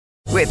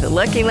With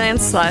Lucky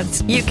Land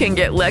Slots, you can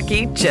get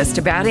lucky just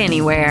about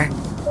anywhere.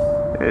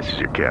 This is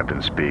your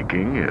captain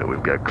speaking.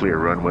 We've got clear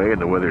runway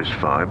and the weather's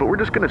fine, but we're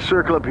just going to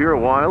circle up here a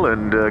while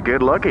and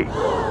get lucky.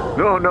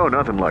 No,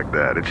 nothing like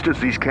that. It's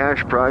just these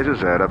cash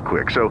prizes add up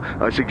quick. So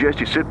I suggest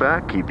you sit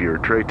back, keep your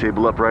tray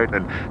table upright,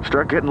 and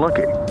start getting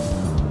lucky.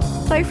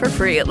 Play for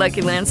free at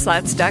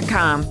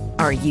LuckyLandSlots.com.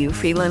 Are you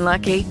feeling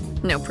lucky?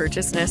 No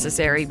purchase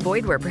necessary.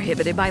 Void where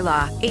prohibited by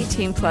law.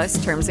 18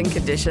 plus terms and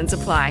conditions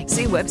apply.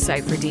 See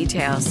website for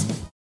details.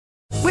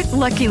 With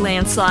Lucky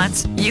Land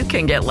Slots, you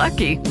can get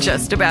lucky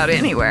just about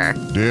anywhere.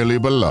 Dearly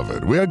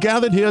beloved, we are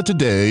gathered here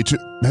today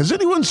to... Has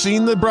anyone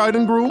seen the bride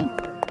and groom?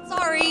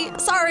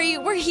 Sorry,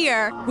 we're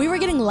here. We were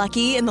getting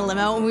lucky in the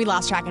limo and we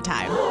lost track of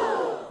time.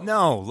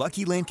 No,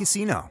 Lucky Land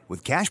Casino,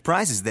 with cash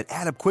prizes that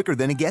add up quicker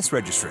than a guest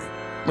registry.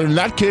 In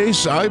that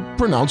case, I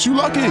pronounce you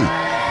lucky.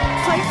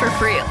 Play for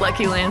free at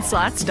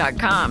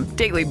LuckyLandSlots.com.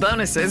 Daily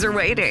bonuses are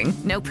waiting.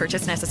 No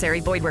purchase necessary.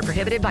 Void where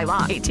prohibited by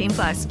law. 18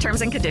 plus.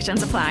 Terms and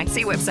conditions apply.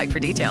 See website for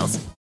details.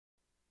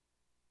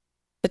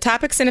 The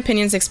topics and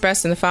opinions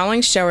expressed in the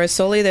following show are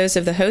solely those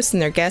of the host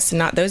and their guests and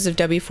not those of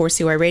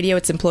W4CY Radio,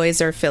 its employees,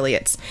 or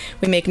affiliates.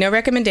 We make no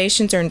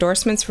recommendations or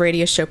endorsements for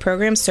radio show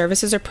programs,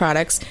 services, or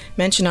products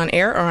mentioned on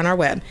air or on our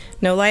web.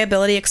 No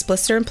liability,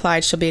 explicit or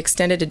implied, shall be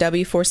extended to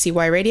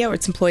W4CY Radio or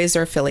its employees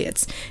or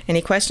affiliates.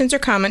 Any questions or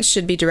comments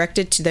should be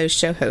directed to those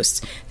show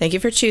hosts. Thank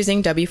you for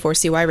choosing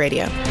W4CY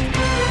Radio.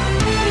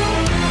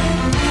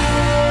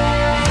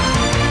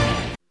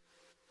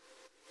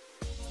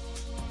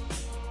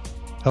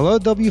 Hello,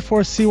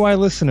 W4CY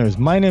listeners.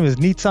 My name is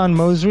Nitzan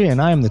Mosri,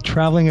 and I am the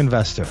Traveling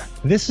Investor.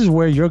 This is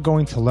where you're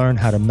going to learn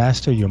how to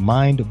master your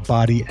mind,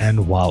 body,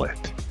 and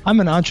wallet. I'm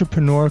an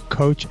entrepreneur,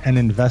 coach, and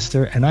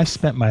investor, and I've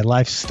spent my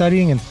life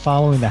studying and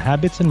following the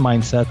habits and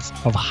mindsets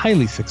of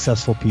highly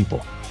successful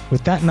people.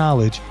 With that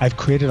knowledge, I've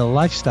created a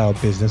lifestyle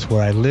business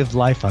where I live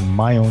life on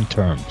my own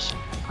terms.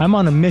 I'm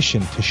on a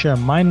mission to share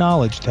my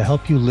knowledge to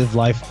help you live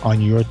life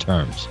on your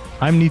terms.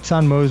 I'm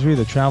Nitzan Mosri,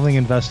 the Traveling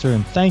Investor,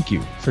 and thank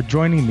you for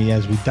joining me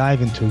as we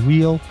dive into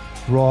real,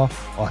 raw,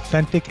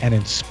 authentic, and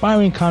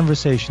inspiring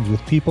conversations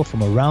with people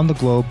from around the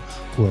globe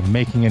who are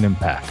making an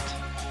impact.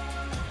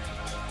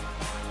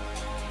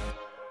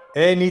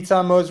 Hey,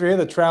 Nitzan Mosri here,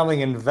 the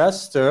Traveling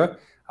Investor.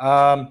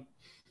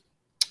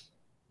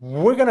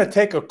 We're going to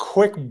take a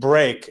quick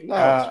break. All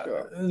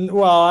right.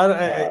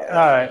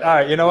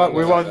 You know what?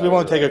 We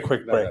won't take a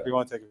quick break. We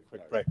won't take a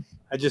quick break.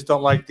 I just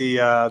don't like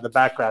the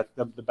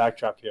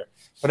backdrop here.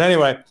 But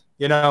anyway,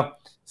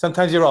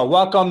 sometimes you're all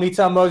welcome.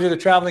 Nitzan Mosri, the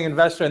Traveling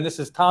Investor, and this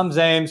is Tom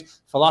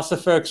Zames,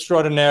 philosopher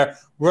extraordinaire.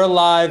 We're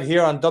live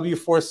here on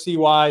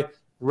W4CY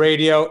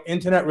Radio,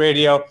 internet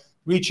radio,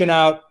 reaching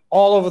out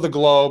all over the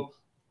globe,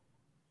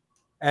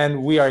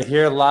 and we are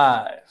here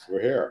live.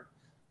 We're here.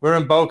 We're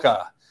in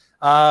Boca.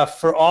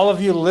 For all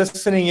of you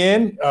listening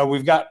in,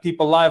 we've got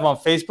people live on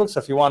Facebook, so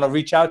if you want to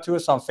reach out to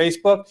us on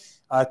Facebook,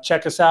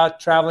 check us out,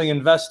 Traveling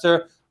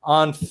Investor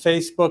on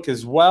Facebook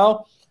as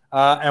well.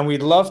 And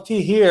we'd love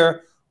to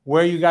hear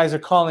where you guys are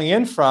calling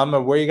in from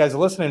or where you guys are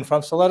listening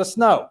from, so let us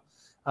know.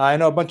 I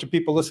know a bunch of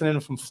people listening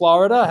from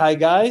Florida. Hi,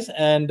 guys.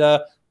 And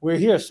we're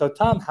here. So,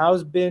 Tom,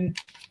 how's been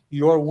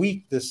your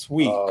week this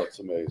week? Oh, it's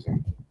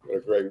amazing. What a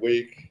great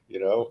week.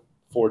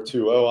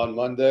 4-2-0 on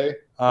Monday.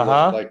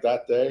 Like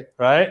that day.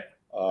 Right?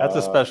 That's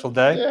a special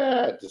day.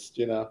 Yeah,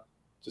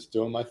 just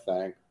doing my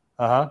thing.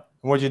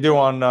 What'd you do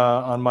on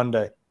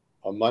Monday?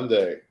 On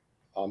Monday,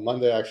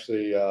 I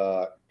actually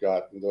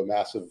got into a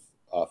massive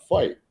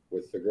fight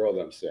with the girl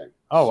that I'm seeing.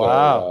 Oh, so,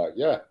 wow.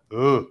 Yeah.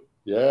 Ooh.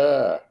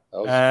 Yeah. That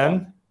was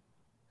fun.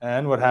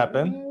 And what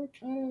happened?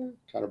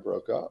 Kind of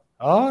broke up.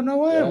 Oh, no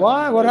way. Yeah,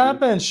 why? What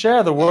happened?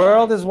 Share. The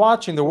world is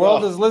watching. The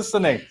world is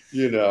listening.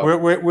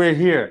 We're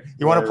here.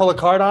 You want to pull a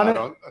card on it?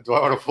 Do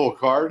I want to pull a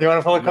card? You want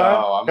to pull a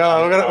card? No,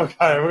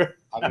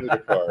 I don't need a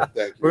card.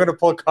 Thank you. We're going to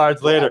pull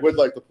cards later. I would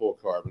like to pull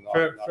a card.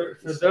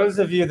 But for those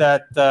of you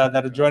that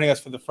are joining us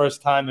for the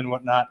first time and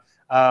whatnot,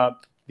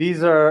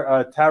 these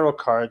are tarot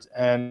cards,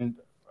 and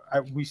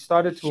we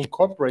started to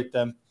incorporate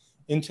them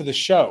into the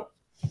show.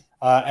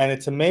 And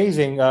it's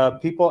amazing.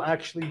 People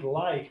actually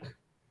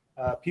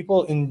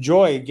people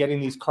enjoy getting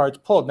these cards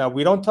pulled. Now,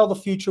 we don't tell the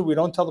future. We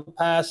don't tell the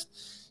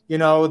past.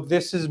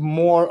 This is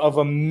more of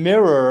a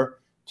mirror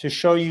to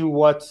show you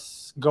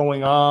what's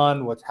going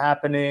on, what's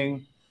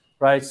happening,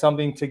 right?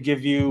 Something to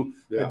give you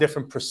a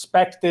different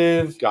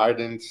perspective.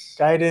 Guidance.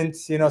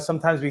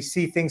 Sometimes we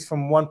see things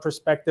from one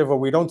perspective, or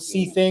we don't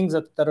see things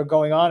that are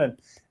going on.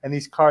 And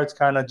these cards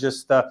kind of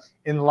just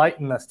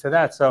enlighten us to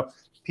that. So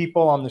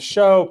people on the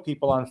show,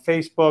 people on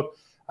Facebook,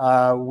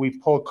 we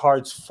pull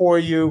cards for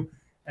you.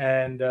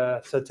 And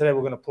so today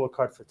we're going to pull a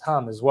card for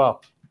Tom as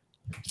well.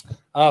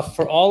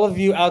 For all of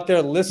you out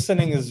there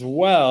listening as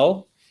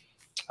well,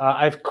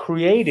 I've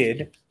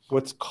created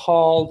what's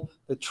called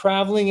the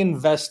Traveling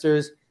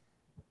Investors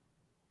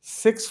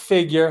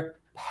 6-Figure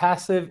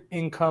Passive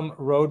Income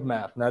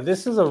Roadmap. Now,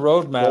 this is a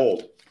roadmap.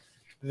 Gold.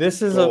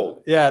 This is a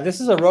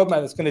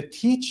roadmap that's going to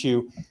teach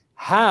you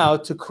how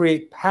to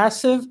create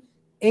passive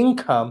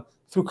income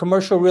through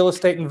commercial real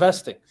estate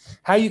investing,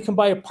 how you can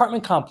buy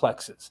apartment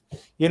complexes.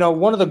 You know,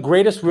 one of the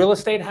greatest real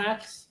estate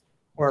hacks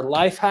or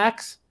life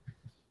hacks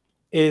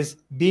is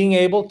being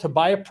able to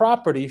buy a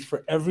property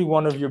for every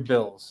one of your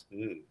bills.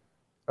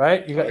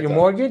 Right? You got your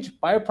mortgage,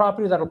 buy a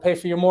property that'll pay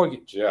for your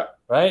mortgage. Yeah.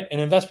 Right? An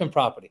investment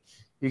property.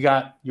 You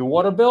got your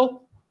water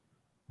bill,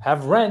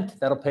 have rent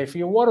that'll pay for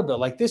your water bill.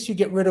 Like this, you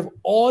get rid of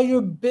all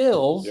your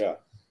bills. Yeah.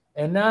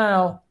 And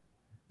now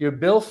you're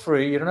bill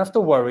free. You don't have to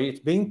worry. It's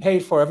being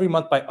paid for every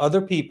month by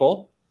other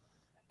people.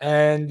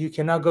 And you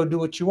can now go do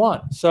what you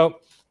want. So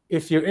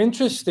if you're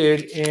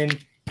interested in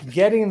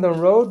getting the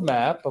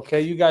roadmap, okay,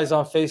 you guys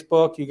on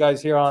Facebook, you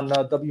guys here on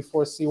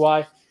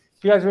W4CY,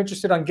 if you guys are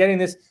interested on getting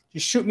this,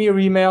 just shoot me your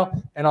email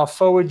and I'll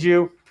forward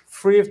you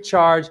free of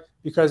charge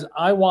because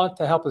I want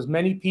to help as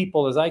many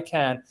people as I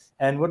can.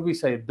 And what do we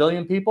say, 1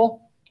 billion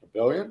people? 1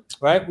 billion?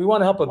 Right? We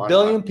want to help a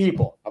billion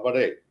people. How about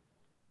 8?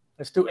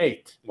 Let's do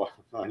 8. Why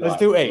not? Let's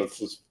do 8.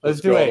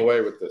 Let's do go 8. all the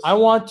way with this. I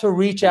want to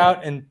reach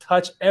out and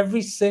touch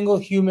every single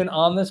human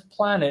on this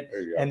planet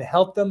and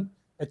help them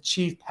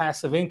achieve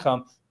passive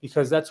income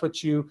because that's what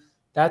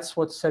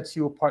sets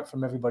you apart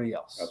from everybody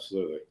else.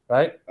 Absolutely.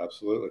 Right?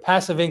 Absolutely.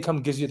 Passive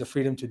income gives you the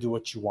freedom to do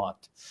what you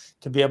want,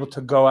 to be able to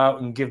go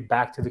out and give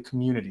back to the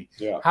community.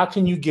 Yeah. How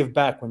can you give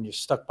back when you're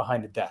stuck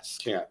behind a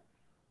desk? Can't.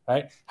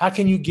 Right? How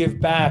can you give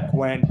back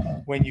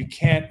when you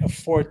can't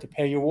afford to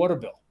pay your water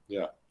bill?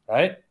 Yeah.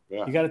 Right?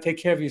 Yeah. You got to take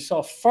care of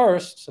yourself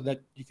first so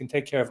that you can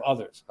take care of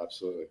others.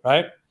 Absolutely.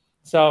 Right?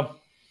 So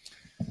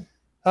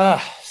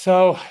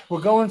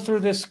we're going through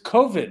this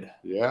COVID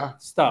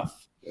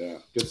stuff. Yeah.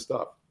 Good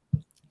stuff.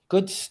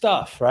 Good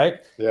stuff,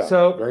 right? Yeah.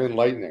 So very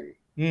enlightening.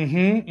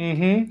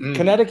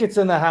 Connecticut's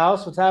in the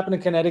house. What's happened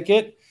in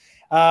Connecticut?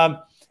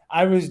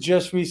 I was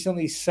just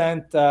recently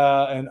sent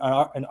an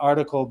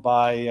article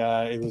by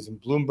it was in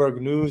Bloomberg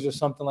News or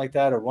something like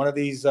that, or one of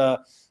these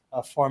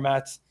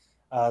formats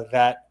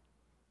that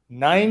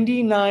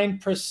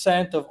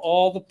 99% of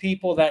all the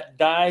people that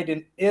died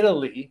in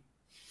Italy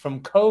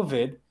from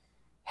COVID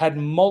had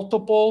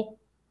multiple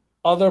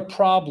other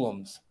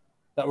problems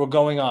that were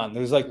going on.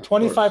 There was like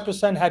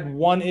 25% had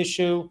one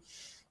issue,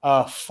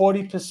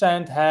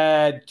 40%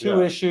 had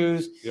two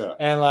issues,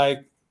 and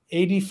like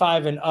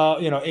 85 and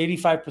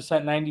 85%,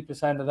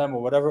 90% of them,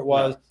 or whatever it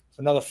was,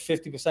 another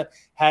 50%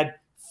 had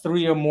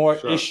 3 or more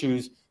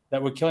issues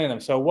that were killing them.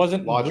 So it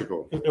wasn't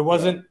logical. It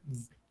wasn't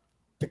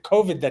the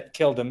COVID that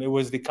killed them. It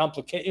was the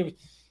complication.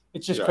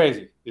 It's just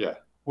crazy. Yeah.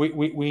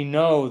 We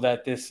know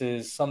that this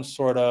is some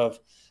sort of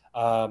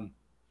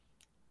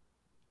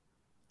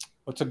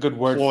what's a good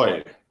word for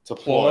it? It's a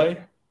ploy.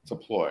 It's a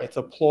ploy. It's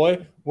a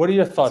ploy. What are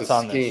your thoughts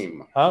on scheme.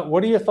 this?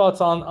 What are your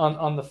thoughts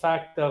on the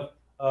fact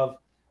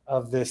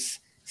of this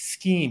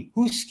scheme?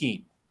 Whose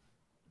scheme?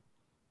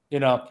 You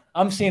know,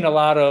 I'm seeing a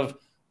lot of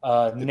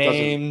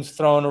names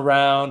thrown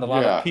around, a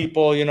lot of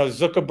people. You know,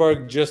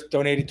 Zuckerberg just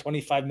donated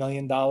 $25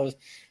 million to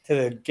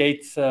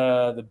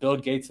the Bill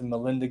Gates and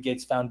Melinda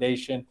Gates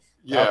Foundation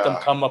to help them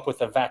come up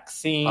with a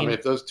vaccine. I mean,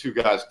 if those two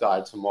guys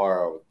died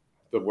tomorrow,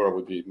 the world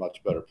would be a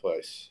much better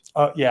place.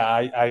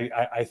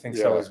 I think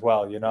so as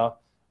well. You know,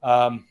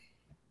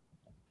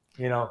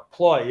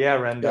 ploy. Yeah,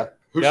 Renda. Yeah.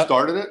 Who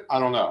started it? I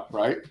don't know.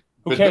 Right?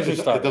 Who cares who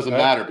started? It doesn't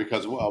matter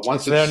because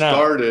once it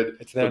started,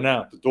 it's there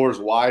now. The door's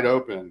wide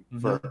open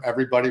for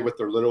everybody with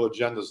their little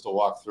agendas to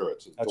walk through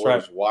it. So the door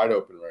is wide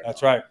open right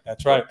now.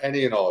 That's right.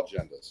 Any and all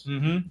agendas.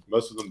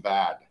 Most of them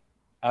bad.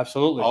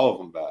 Absolutely. All of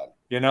them bad.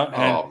 You know,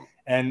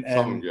 and some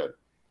of them good.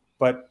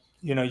 But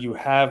you know, you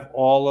have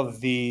all of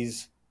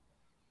this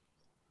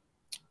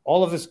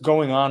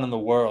going on in the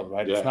world,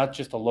 right? Yeah. It's not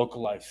just a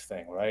localized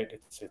thing, right?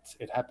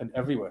 It happened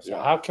everywhere. So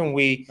how can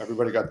we?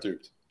 Everybody got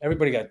duped.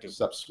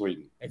 Except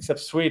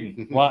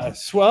Sweden. Well,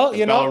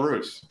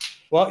 Belarus.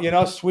 Well, you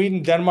know,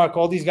 Sweden, Denmark,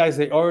 all these guys,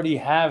 they already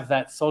have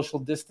that social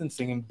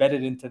distancing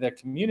embedded into their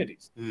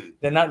communities.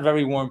 They're not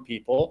very warm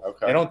people.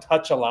 Okay. They don't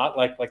touch a lot,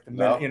 like the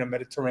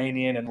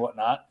Mediterranean and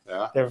whatnot.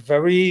 Yeah. They're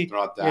very, they're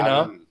not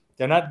dabbing.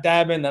 They're not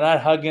dabbing, they're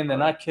not hugging, they're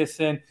not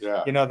kissing.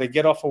 Yeah. You know, they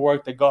get off of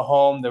work, they go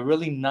home. They're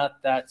really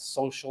not that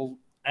social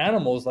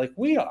animals like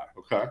we are.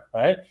 Okay.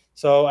 Right?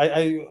 So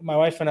my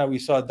wife and I, we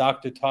saw a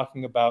doctor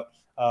talking about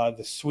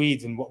the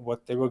Swedes and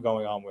what they were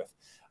going on with.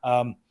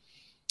 But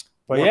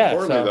more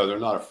importantly, though, they're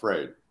not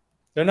afraid.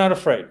 They're not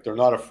afraid.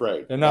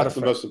 That's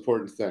the most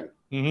important thing.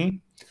 Mm-hmm.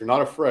 If you're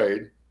not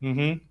afraid,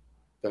 then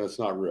it's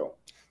not real.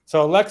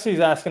 So Alexi's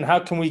asking, how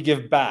can we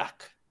give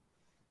back?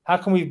 How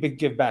can we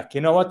give back? You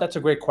know what? That's a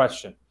great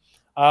question.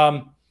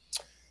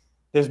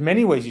 There's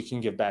many ways you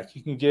can give back.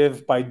 You can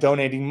give by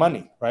donating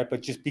money, right?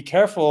 But just be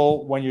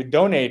careful when you're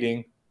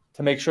donating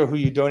to make sure who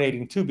you're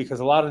donating to, because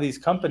a lot of these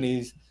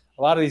companies,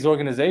 a lot of these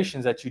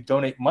organizations that you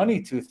donate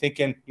money to,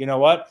 thinking, you know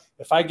what,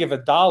 if I give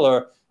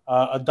 $1,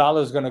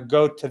 $1 is going to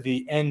go to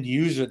the end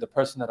user, the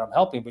person that I'm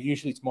helping, but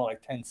usually it's more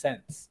like 10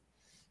 cents,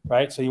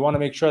 right? So you want to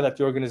make sure that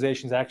the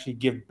organizations actually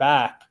give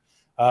back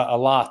a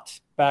lot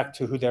back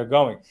to who they're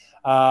going.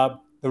 The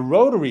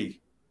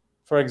Rotary,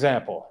 for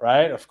example,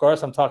 right? Of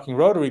course, I'm talking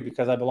Rotary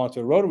because I belong to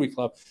a Rotary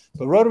club,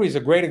 but Rotary is a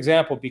great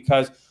example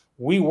because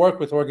we work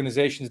with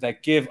organizations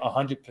that give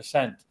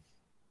 100%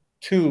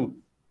 to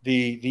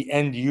the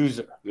end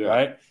user,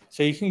 right?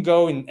 So you can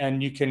go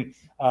and you can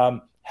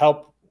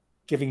help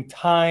giving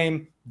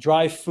time,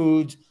 dry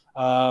foods,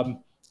 go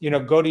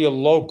to your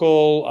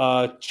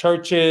local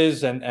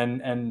churches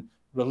and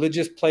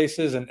religious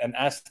places and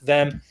ask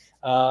them,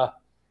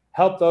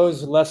 help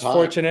those less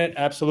fortunate.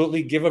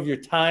 Absolutely. Give of your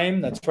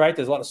time. That's right.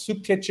 There's a lot of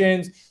soup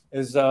kitchens.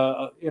 There's,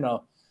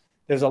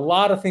 there's a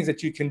lot of things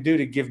that you can do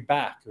to give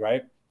back,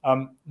 right?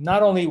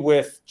 Not only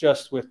with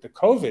the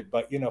COVID,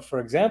 but, for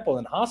example,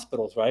 in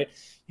hospitals, right?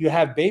 You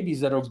have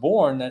babies that are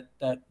born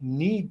that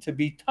need to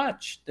be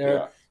touched.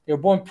 They're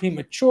born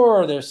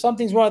premature. There's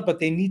something's wrong, but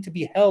they need to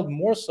be held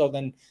more so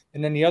than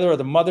any other. Or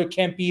the mother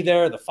can't be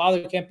there. The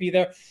father can't be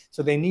there.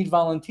 So they need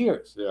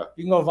volunteers. Yeah.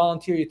 You can go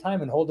volunteer your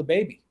time and hold a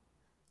baby,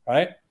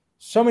 right?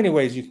 So many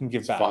ways you can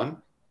give back.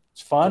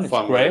 It's fun. It's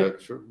great.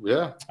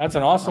 That's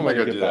an awesome way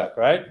to give back,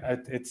 right?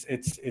 It's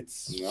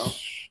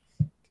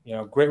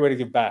great way to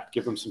give back.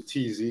 Give them some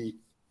TZ,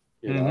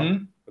 a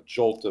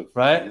jolt of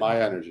my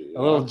energy.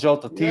 A little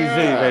jolt of TZ,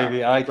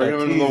 baby. I like bring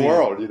them into the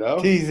world,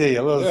 TZ, a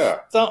little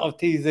something of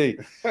TZ.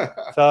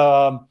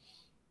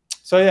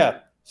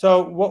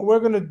 So what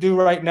we're going to do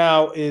right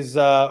now is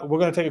we're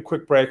going to take a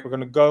quick break. We're going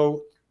to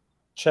go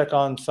check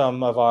on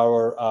some of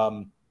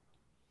our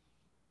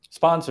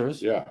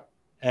sponsors. Yeah.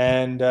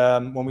 And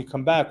when we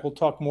come back, we'll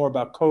talk more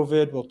about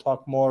COVID. We'll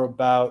talk more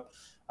about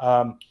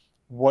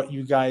what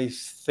you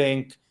guys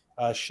think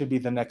should be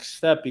the next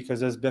step, because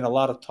there's been a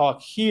lot of talk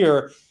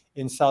here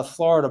in South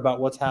Florida about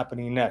what's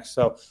happening next.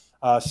 So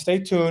stay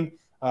tuned.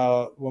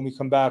 When we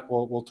come back,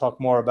 we'll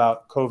talk more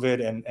about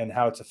COVID and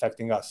how it's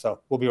affecting us.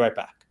 So we'll be right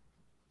back.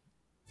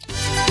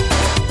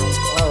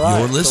 All right,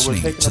 you're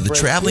listening to The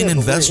Traveling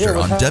Investor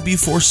on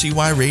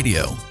W4CY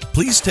Radio.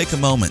 Please take a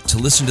moment to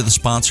listen to the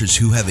sponsors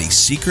who have a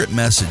secret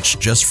message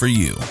just for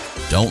you.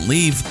 Don't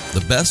leave.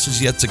 The best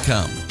is yet to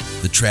come.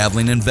 The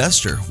Traveling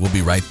Investor will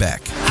be right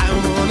back. I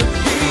wanna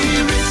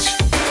be rich.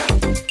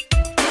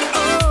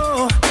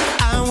 Oh,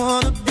 I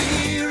wanna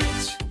be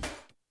rich.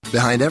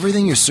 Behind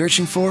everything you're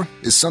searching for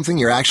is something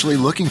you're actually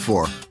looking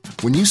for.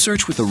 When you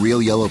search with the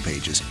Real Yellow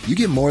Pages, you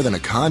get more than a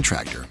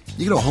contractor.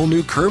 You get a whole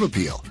new curb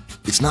appeal.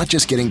 It's not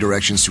just getting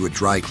directions to a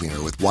dry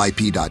cleaner with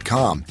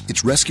YP.com.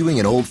 It's rescuing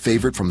an old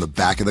favorite from the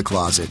back of the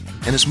closet.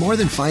 And it's more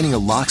than finding a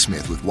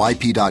locksmith with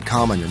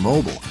YP.com on your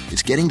mobile.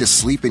 It's getting to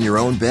sleep in your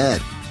own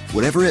bed.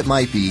 Whatever it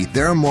might be,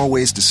 there are more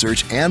ways to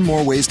search and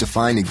more ways to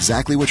find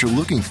exactly what you're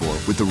looking for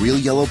with the Real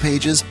Yellow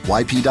Pages,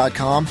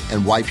 YP.com,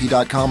 and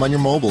YP.com on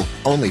your mobile,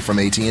 only from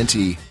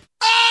AT&T.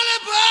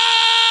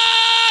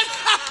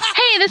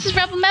 This is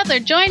Rebel Medler.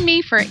 Join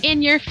me for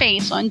In Your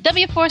Face on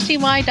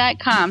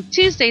W4CY.com,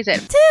 Tuesdays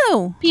at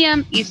 2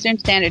 p.m. Eastern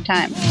Standard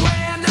Time.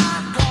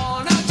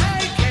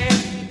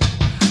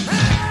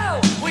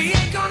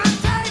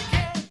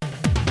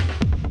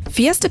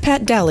 Fiesta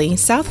Pet Deli,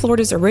 South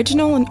Florida's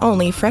original and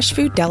only fresh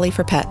food deli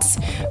for pets.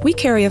 We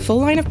carry a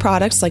full line of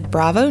products like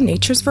Bravo,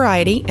 Nature's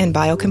Variety, and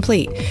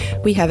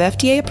BioComplete. We have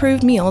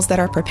FDA-approved meals that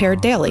are prepared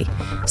daily.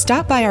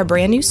 Stop by our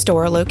brand new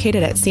store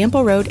located at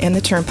Sample Road and the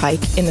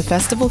Turnpike in the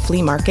Festival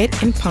Flea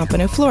Market in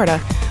Pompano,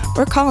 Florida,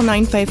 or call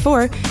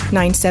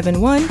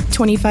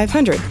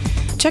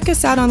 954-971-2500. Check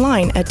us out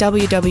online at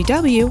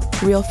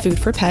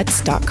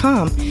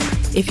www.realfoodforpets.com.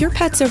 If your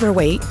pet's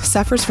overweight,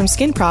 suffers from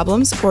skin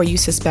problems, or you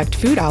suspect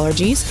food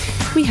allergies,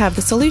 we have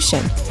the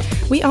solution.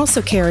 We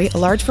also carry a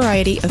large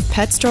variety of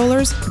pet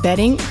strollers,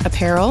 bedding,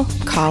 apparel,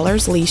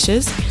 collars,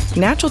 leashes,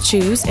 natural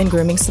chews, and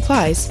grooming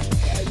supplies.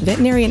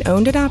 Veterinarian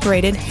owned and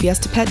operated,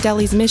 Fiesta Pet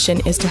Deli's mission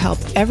is to help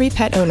every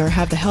pet owner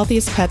have the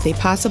healthiest pet they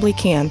possibly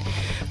can.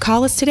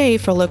 Call us today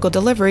for local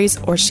deliveries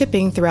or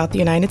shipping throughout the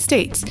United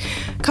States.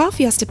 Call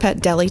Fiesta Pet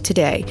Deli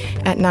today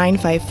at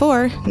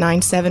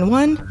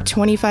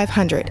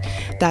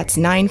 954-971-2500. That's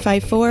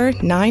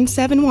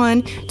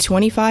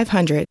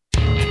 954-971-2500.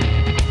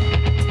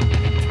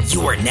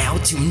 You are now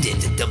tuned in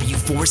to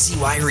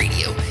W4CY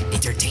Radio,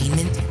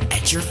 entertainment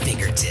at your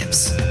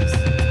fingertips.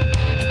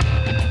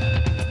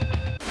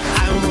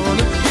 I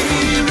wanna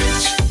be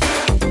rich.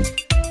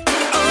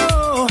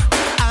 Oh,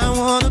 I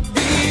wanna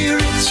be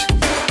rich.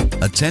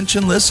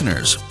 Attention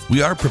listeners,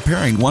 we are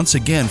preparing once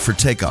again for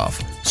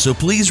takeoff, so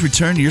please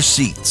return to your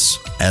seats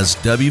as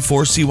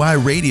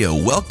W4CY Radio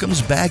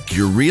welcomes back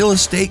your real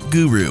estate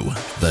guru,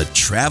 the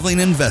traveling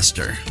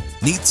investor,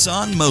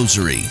 Nitzan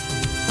Mosery.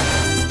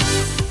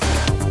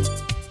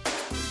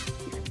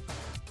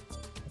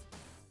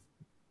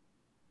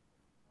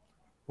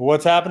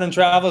 What's happening,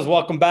 travelers?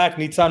 Welcome back.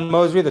 Nitzan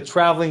Mosery, the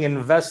traveling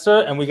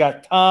investor. And we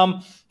got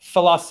Tom,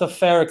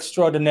 philosopher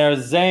extraordinaire,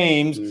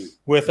 Zames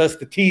with us,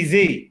 the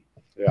TZ.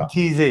 Yeah.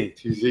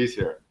 TZ's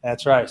here.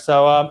 That's right.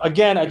 So,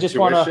 again, I just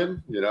want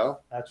to...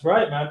 That's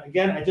right, man.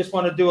 Again, I just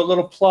want to do a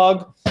little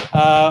plug.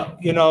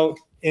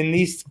 In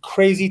these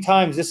crazy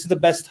times, this is the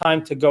best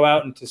time to go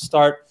out and to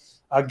start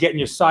getting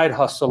your side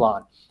hustle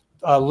on.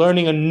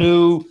 Learning a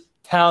new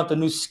talent, a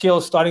new skill,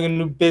 starting a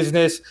new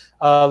business,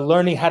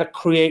 learning how to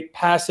create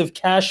passive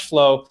cash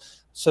flow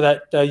so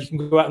that you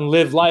can go out and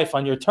live life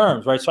on your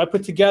terms, right? So I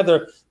put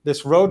together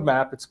this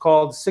roadmap. It's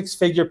called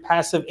Six-Figure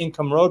Passive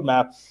Income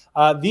Roadmap.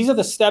 These are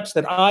the steps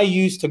that I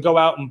use to go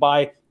out and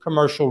buy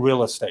commercial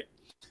real estate.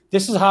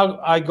 This is how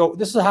I go.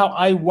 This is how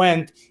I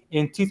went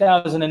in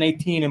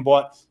 2018 and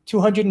bought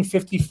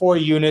 254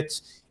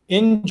 units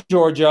in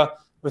Georgia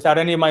without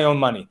any of my own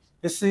money.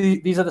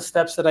 These are the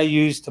steps that I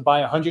used to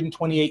buy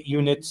 128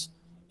 units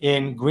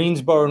in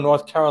Greensboro,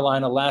 North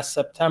Carolina last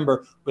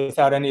September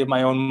without any of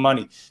my own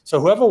money. So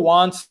whoever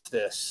wants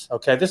this,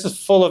 okay, this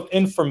is full of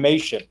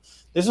information.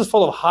 This is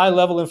full of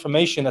high-level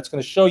information that's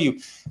going to show you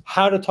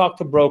how to talk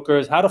to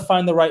brokers, how to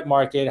find the right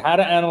market, how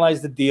to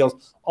analyze the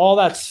deals, all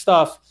that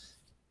stuff,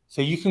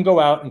 so you can go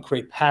out and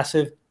create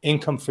passive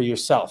income for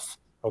yourself,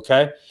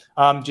 okay?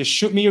 Just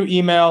shoot me your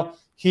email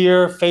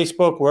here,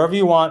 Facebook, wherever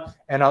you want,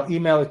 and I'll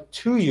email it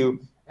to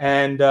you.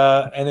 And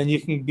then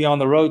you can be on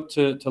the road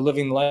to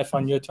living life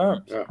on your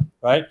terms,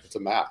 right? It's a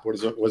map. What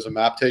does a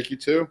map take you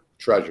to?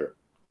 Treasure.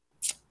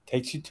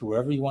 Takes you to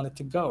wherever you want it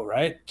to go,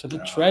 right? To the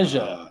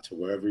treasure. To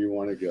wherever you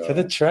want to go. To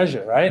the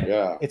treasure, right?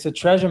 Yeah. It's a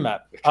treasure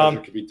map. The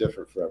treasure could be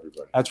different for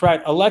everybody. That's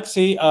right.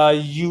 Alexi,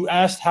 you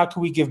asked how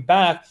can we give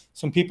back?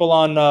 Some people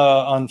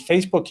on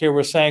Facebook here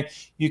were saying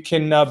you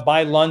can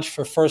buy lunch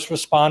for first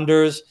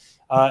responders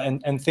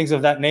and things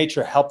of that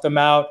nature, help them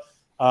out.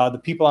 The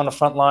people on the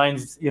front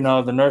lines, the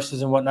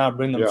nurses and whatnot,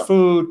 bring them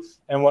food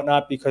and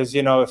whatnot, because,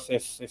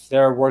 if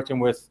they're working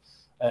with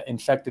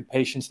infected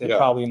patients, they're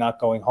probably not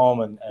going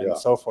home and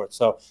so forth.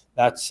 So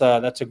that's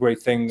a great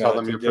thing. Tell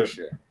them you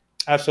appreciate it.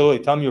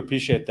 Absolutely. Tell them you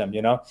appreciate them,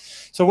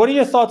 So what are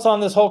your thoughts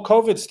on this whole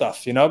COVID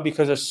stuff,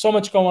 because there's so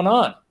much going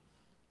on.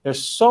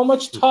 There's so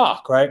much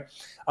talk, right?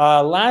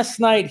 Last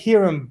night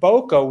here in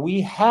Boca,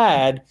 we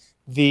had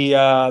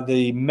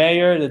the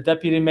mayor, the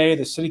deputy mayor,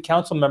 the city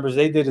council members.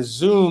 They did a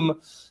Zoom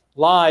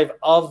live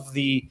of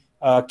the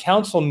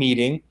council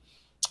meeting,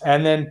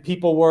 and then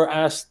people were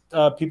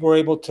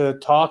able to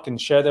talk and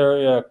share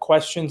their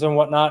questions and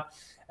whatnot,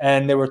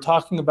 and they were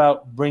talking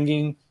about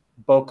bringing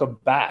Boca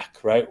back,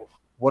 right?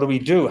 What do we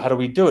do? How do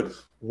we do it?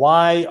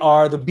 Why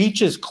are the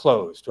beaches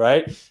closed,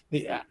 right?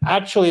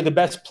 Actually, the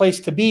best place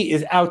to be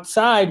is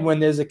outside when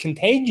there's a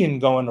contagion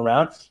going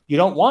around. You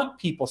don't want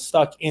people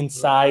stuck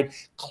inside,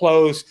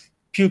 closed,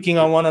 puking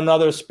on one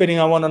another, spitting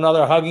on one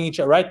another, hugging each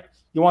other, right?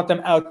 You want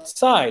them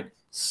outside.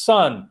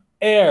 Sun,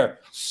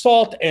 air,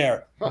 salt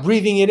air,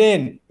 breathing it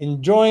in,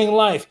 enjoying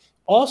life.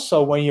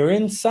 Also, when you're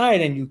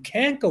inside and you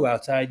can't go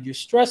outside, your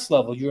stress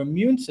level, your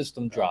immune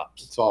system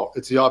drops.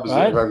 It's the opposite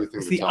of everything.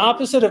 It's the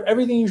opposite of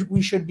everything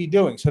we should be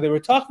doing. So they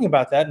were talking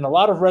about that, and a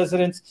lot of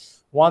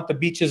residents want the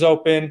beaches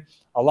open.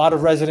 A lot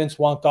of residents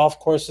want golf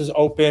courses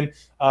open,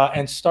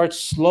 and start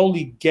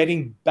slowly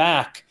getting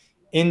back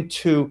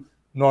into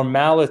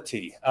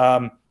normality.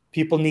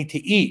 People need to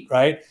eat,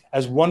 right?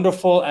 As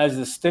wonderful as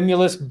the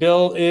stimulus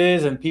bill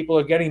is and people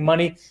are getting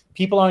money,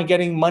 people aren't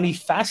getting money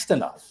fast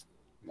enough.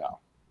 No.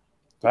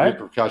 Right?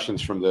 The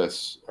repercussions from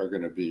this are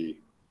going to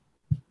be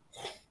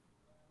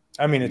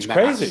it's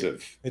massive. Crazy.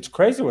 It's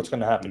crazy what's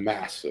going to happen.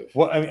 Massive.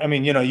 Well,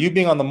 you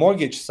being on the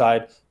mortgage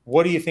side,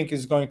 what do you think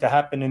is going to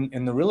happen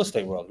in the real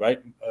estate world,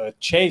 right?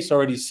 Chase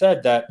already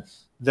said that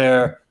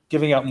they're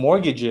giving out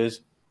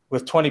mortgages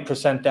with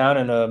 20% down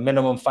and a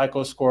minimum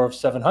FICO score of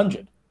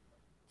 700.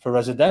 For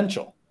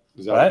residential,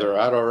 is that where they're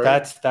at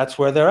already? That's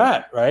where they're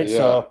at, right? Yeah.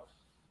 So,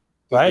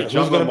 the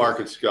jumbo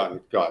market's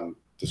gotten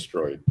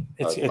destroyed.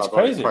 It's I've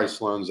crazy.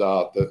 Price loans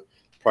out. The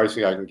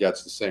pricing I can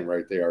get's the same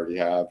rate they already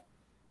have.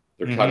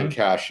 They're cutting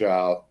cash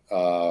out.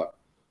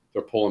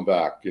 They're pulling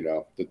back.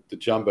 The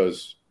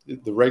jumbos,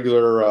 the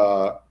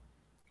regular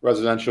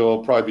residential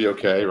will probably be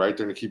okay, right?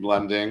 They're going to keep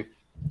lending.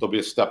 There'll be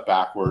a step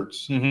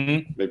backwards.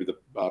 Maybe the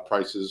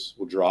prices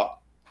will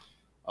drop.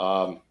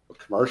 But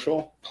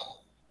commercial.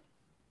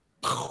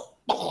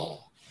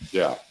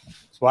 Yeah.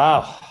 Wow.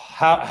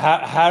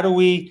 How do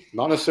we?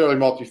 Not necessarily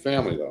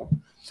multifamily though.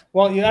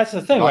 Well, that's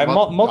the thing, right?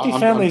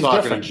 Multifamily is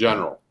different. In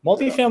general.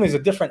 Multifamily is a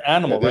different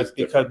animal, right?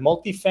 Because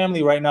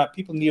multifamily right now,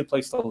 people need a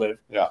place to live.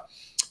 Yeah.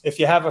 If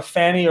you have a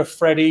Fannie or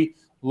Freddie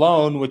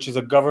loan, which is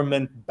a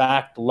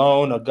government-backed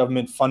loan, a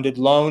government-funded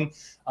loan,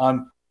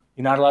 you're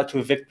not allowed to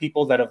evict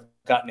people that have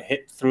gotten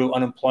hit through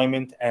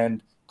unemployment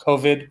and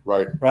COVID.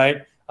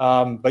 Right.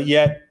 But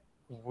yet,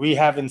 we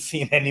haven't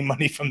seen any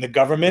money from the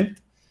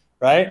government,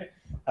 right?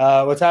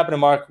 What's happening,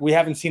 Mark? We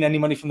haven't seen any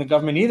money from the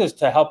government either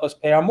to help us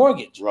pay our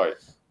mortgage. Right.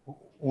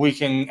 We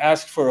can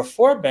ask for a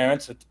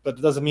forbearance, but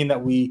it doesn't mean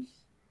that we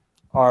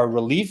are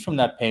relieved from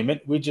that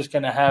payment. We're just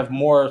going to have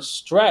more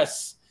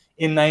stress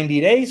in 90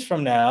 days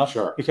from now,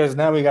 because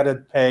now we got to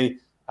pay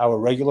our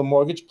regular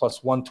mortgage plus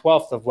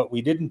 1/12 of what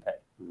we didn't pay.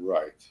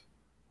 Right.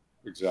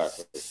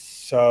 Exactly.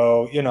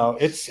 So,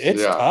 it's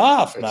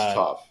tough, man. It's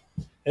tough.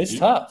 It's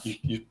tough.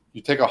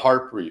 You take a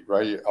heartbeat,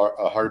 right?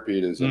 A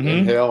heartbeat is an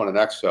inhale and an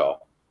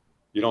exhale.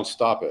 You don't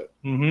stop it.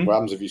 What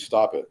happens if you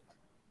stop it?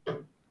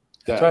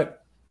 That's right.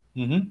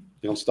 You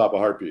don't stop a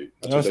heartbeat.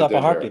 You don't stop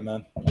a heartbeat,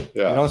 man.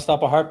 Yeah. You don't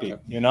stop a heartbeat,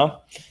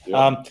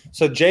 Yeah.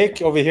 So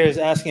Jake over here is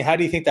asking, how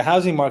do you think the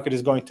housing market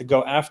is going to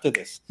go after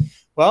this?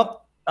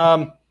 Well,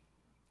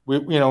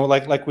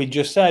 like we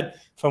just said,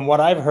 from what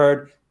I've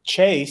heard,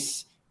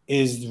 Chase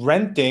is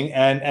renting,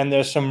 and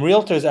there's some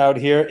realtors out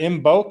here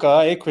in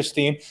Boca. Hey,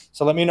 Christine.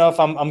 So let me know if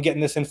I'm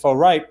getting this info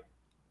right.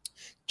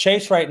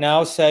 Chase right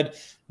now said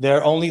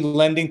they're only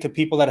lending to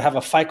people that have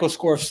a FICO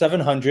score of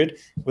 700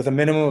 with a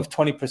minimum of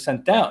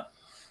 20% down.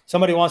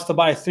 Somebody wants to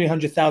buy a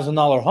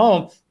 $300,000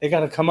 home, they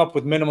got to come up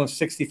with minimum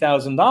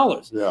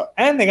 $60,000. Yeah.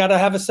 And they got to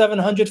have a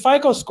 700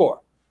 FICO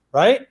score,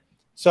 right?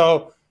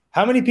 So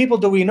how many people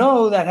do we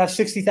know that have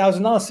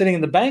 $60,000 sitting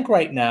in the bank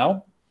right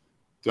now?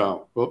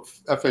 Don't. Well,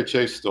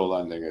 FHA is still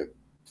lending at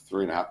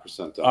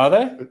 3.5% down. Are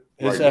they?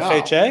 Is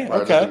FHA?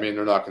 Right? Okay. Doesn't mean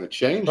they're not going to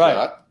change Right.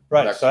 that.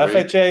 Right. next So week.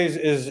 FHA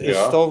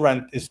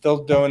is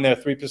still doing their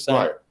 3%.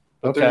 Right.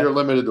 But then you're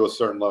limited to a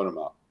certain loan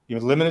amount. You're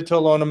limited to a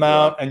loan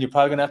amount, and you're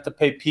probably going to have to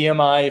pay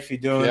PMI if you're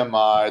doing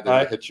PMI, they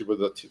right? hit you with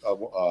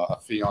a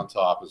fee on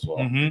top as well.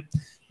 Mhm.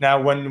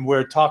 Now, when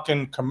we're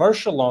talking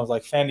commercial loans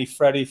like Fannie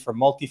Freddie for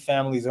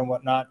multifamilies and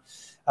whatnot,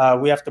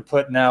 we have to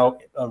put now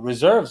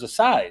reserves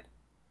aside.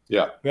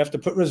 Yeah. We have to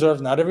put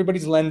reserves. Not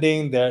everybody's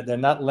lending. They're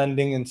not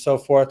lending and so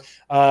forth.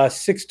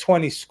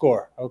 620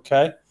 score.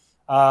 Okay.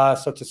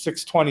 So it's a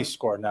 620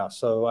 score now.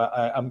 So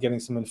I'm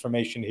getting some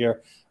information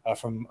here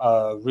from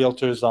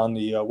realtors on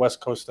the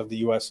west coast of the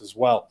U.S. as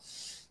well.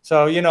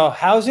 So,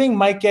 housing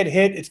might get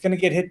hit. It's going to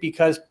get hit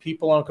because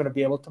people aren't going to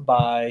be able to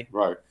buy.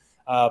 Right.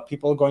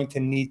 People are going to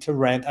need to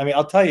rent. I mean,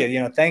 I'll tell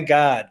you, thank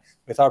God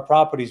with our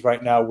properties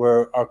right now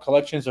where our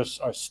collections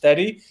are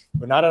steady.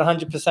 We're not at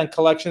 100%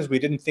 collections. We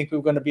didn't think we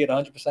were going to be at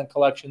 100%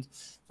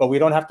 collections, but we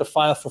don't have to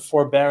file for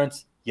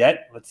forbearance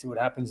yet. Let's see what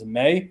happens in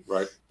May.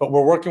 Right. But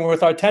we're working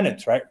with our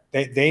tenants, right?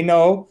 They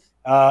know,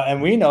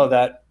 and we know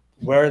that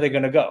where are they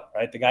going to go,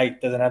 right? The guy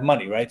doesn't have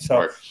money, right?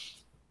 So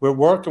we're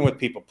working with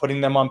people, putting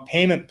them on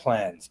payment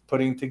plans,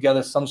 putting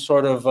together some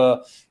sort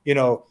of,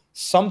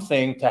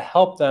 something to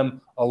help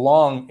them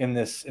along in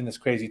this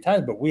crazy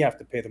time. But we have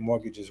to pay the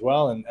mortgage as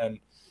well. And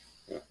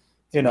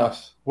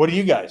what do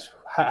you guys?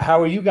 How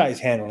are you guys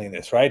handling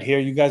this? Right here,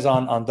 you guys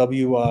on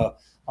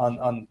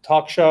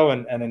talk show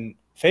and in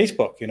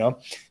Facebook.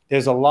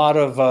 There's a lot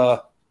of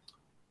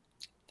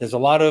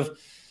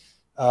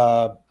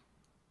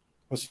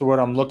what's the word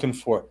I'm looking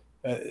for?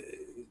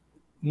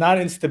 Not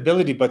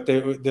instability, but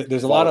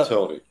there's a lot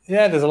of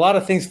there's a lot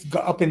of things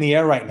up in the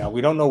air right now.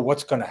 We don't know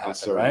what's going to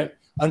happen, right?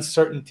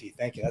 Uncertainty.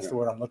 Thank you. That's the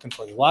word I'm looking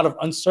for. There's a lot of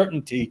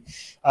uncertainty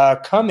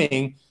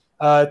coming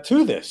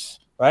to this,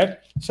 right?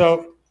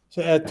 So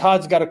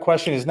Todd's got a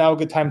question. Is now a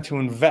good time to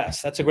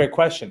invest? That's a great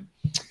question.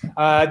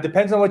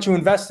 Depends on what you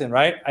invest in,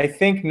 right? I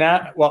think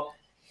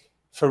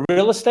for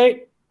real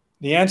estate,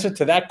 the answer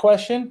to that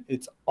question,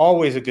 it's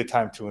always a good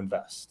time to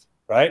invest,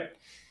 right?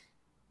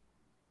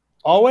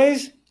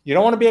 Always. You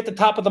don't want to be at the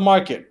top of the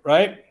market,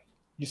 right?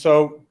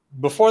 So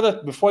before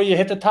you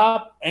hit the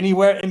top,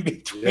 anywhere in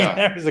between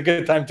there is a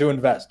good time to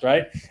invest,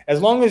 right? As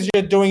long as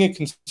you're doing it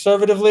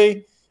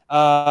conservatively,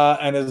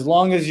 and as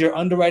long as you're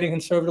underwriting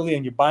conservatively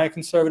and you're buying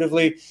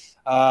conservatively,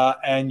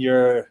 and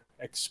your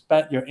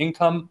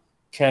income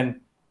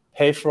can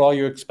pay for all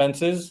your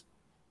expenses,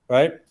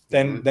 right?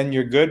 Then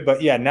you're good.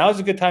 But yeah, now is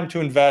a good time to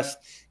invest.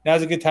 Now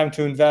is a good time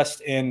to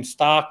invest in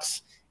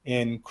stocks,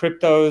 in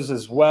cryptos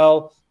as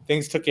well.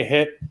 Things took a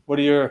hit. What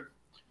are your?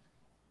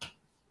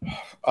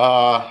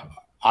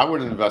 I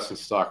wouldn't invest in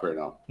stock right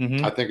now.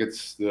 Mm-hmm. I think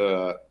it's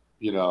the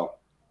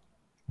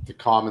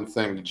common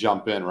thing to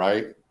jump in,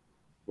 right?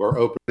 We're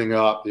opening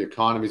up. The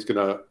economy's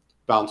going to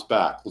bounce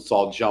back. Let's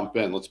all jump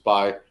in. Let's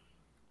buy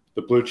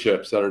the blue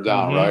chips that are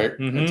down, right?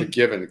 Mm-hmm. It's a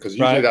given because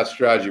usually that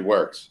strategy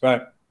works.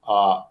 Right.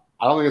 I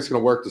don't think it's going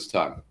to work this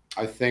time.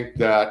 I think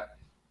that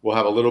we'll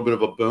have a little bit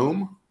of a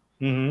boom,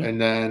 and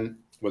then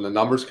when the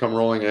numbers come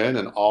rolling in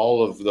and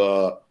all of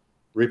the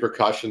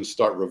repercussions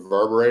start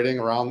reverberating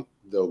around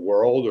the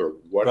world or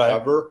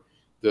whatever,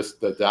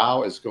 the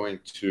Dow is going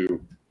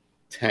to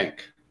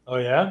tank. Oh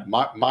yeah,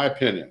 my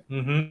opinion.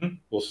 Mm-hmm.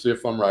 We'll see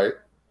if I'm right.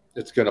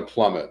 It's going to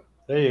plummet.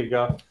 There you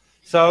go.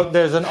 So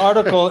there's an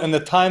article in the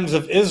Times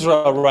of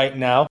Israel right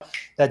now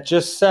that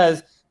just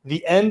says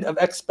the end of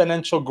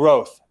exponential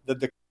growth, the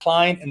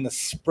decline in the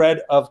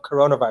spread of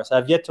coronavirus.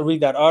 I've yet to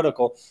read that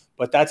article,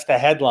 but that's the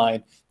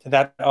headline to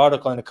that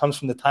article, and it comes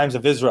from the Times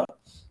of Israel.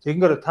 So you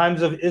can go to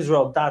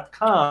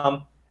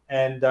timesofisrael.com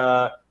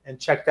and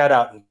check that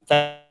out. And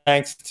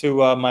thanks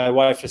to my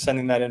wife for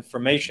sending that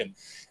information.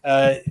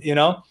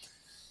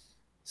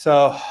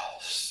 So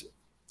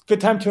good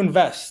time to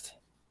invest.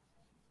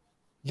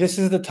 This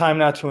is the time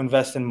now to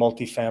invest in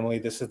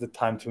multifamily. This is the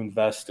time to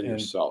invest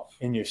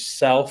in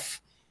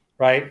yourself,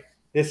 right?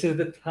 This is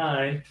the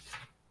time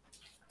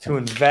to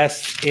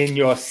invest in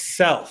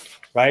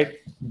yourself, right?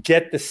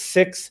 Get the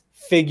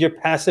 6-figure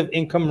passive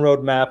income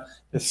roadmap,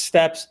 the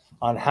steps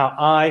on how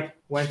I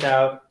went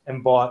out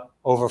and bought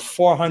over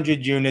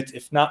 400 units,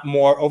 if not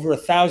more, over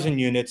 1,000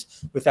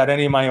 units without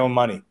any of my own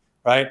money,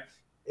 right?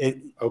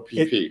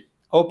 OPP.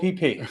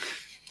 OPP.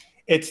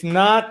 It's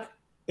not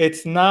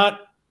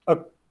a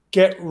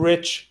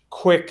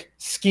get-rich-quick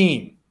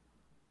scheme.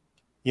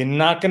 You're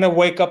not going to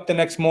wake up the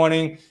next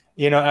morning,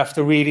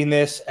 after reading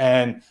this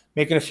and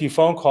making a few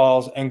phone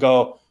calls and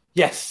go,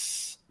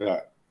 Yes.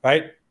 Yeah.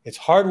 Right? It's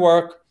hard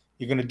work.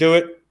 You're going to do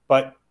it,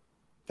 but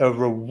the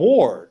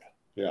reward,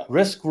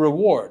 risk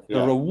reward,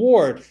 the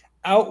reward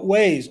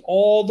outweighs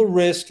all the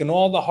risk and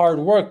all the hard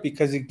work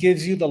because it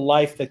gives you the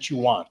life that you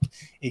want.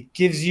 It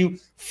gives you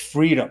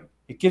freedom.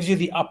 It gives you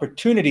the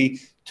opportunity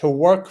to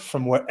work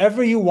from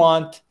wherever you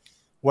want,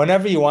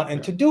 whenever you want,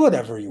 and to do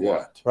whatever you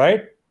want,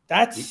 right?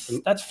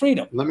 That's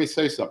freedom. Let me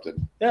say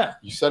something. Yeah.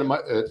 You said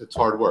it's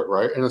hard work,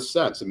 right? In a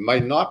sense, it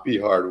might not be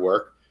hard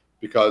work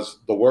because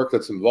the work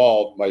that's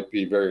involved might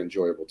be very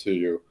enjoyable to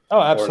you.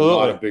 Oh, absolutely.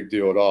 Or not a big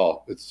deal at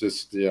all. It's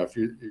just, if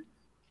you're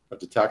a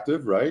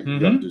detective, right? You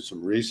got to do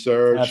some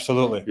research.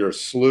 Absolutely. You're a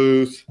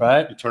sleuth.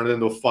 Right. You turn it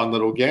into a fun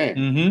little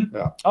game.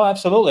 Yeah. Oh,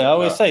 absolutely. I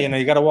always say,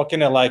 you got to walk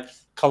in there like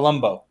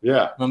Columbo.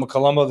 Yeah. Remember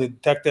Columbo, the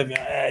detective?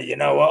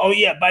 Oh,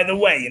 yeah, by the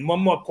way, and one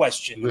more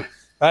question.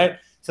 Right?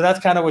 So that's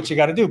kind of what you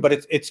got to do. But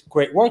it's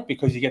great work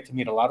because you get to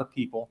meet a lot of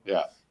people.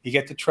 Yeah. You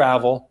get to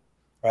travel.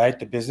 Right?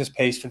 The business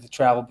pays for the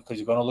travel because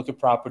you're going to look at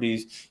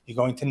properties. You're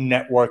going to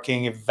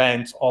networking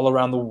events all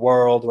around the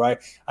world, right?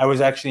 I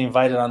was actually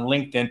invited on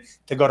LinkedIn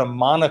to go to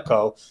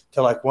Monaco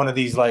to like one of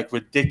these like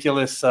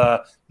ridiculous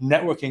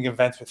networking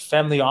events with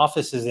family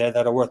offices there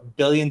that are worth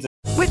billions.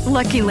 With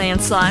Lucky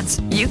Land Slots,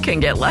 you can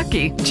get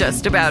lucky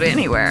just about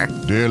anywhere.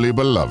 Dearly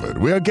beloved,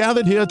 we are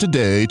gathered here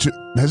today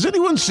to... Has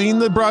anyone seen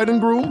the bride and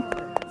groom?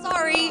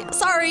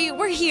 Sorry,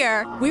 we're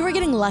here. We were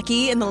getting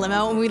lucky in the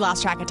limo and we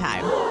lost track of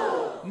time.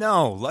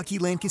 No, Lucky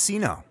Land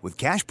Casino, with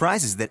cash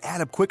prizes that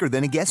add up quicker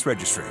than a guest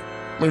registry.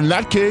 In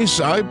that case,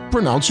 I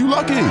pronounce you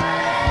lucky.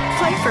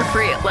 Play for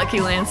free at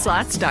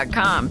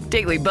LuckyLandSlots.com.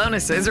 Daily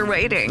bonuses are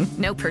waiting.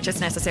 No purchase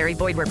necessary.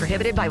 Void where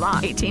prohibited by law.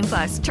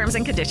 18+. Terms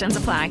and conditions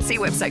apply. See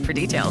website for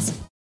details.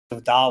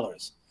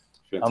 $.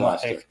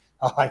 Fantastic.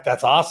 I'm like,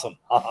 that's awesome.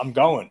 I'm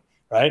going,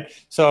 right?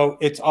 So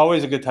it's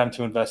always a good time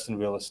to invest in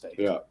real estate.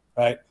 Yeah.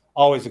 Right?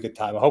 Always a good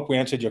time. I hope we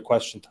answered your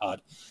question,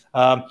 Todd.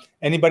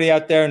 Anybody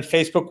out there in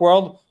Facebook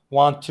world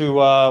want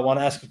to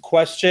ask a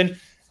question?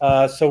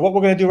 So what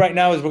we're going to do right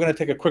now is we're going to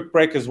take a quick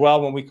break as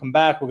well. When we come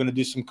back, we're going to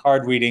do some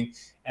card reading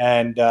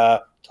and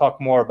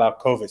talk more about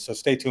COVID. So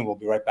stay tuned. We'll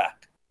be right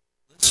back.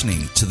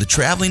 Listening to The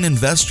Traveling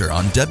Investor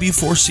on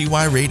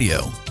W4CY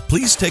Radio.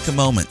 Please take a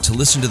moment to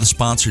listen to the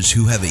sponsors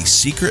who have a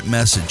secret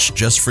message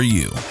just for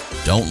you.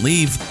 Don't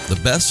leave. The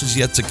best is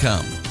yet to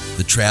come.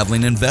 The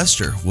Traveling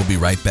Investor will be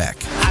right back.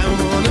 I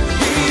wanna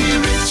be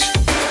rich.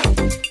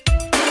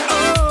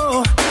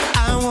 Oh,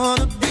 I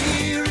wanna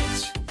be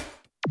rich.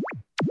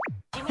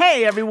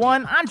 Hey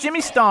everyone, I'm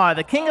Jimmy Star,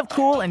 the king of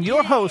cool and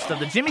your host of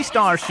The Jimmy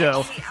Star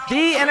Show,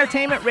 the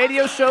entertainment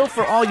radio show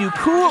for all you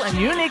cool and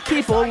unique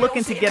people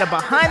looking to get a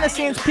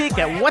behind-the-scenes peek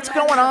at what's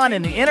going on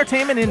in the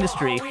entertainment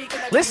industry.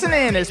 Listen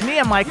in as me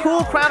and my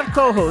cool crowd of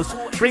co-hosts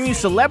bring you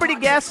celebrity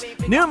guests,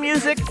 new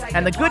music,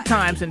 and the good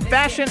times in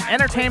fashion,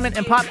 entertainment,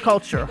 and pop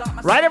culture.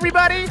 Right,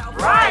 everybody?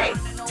 Right!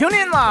 Tune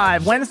in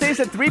live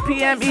Wednesdays at 3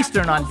 p.m.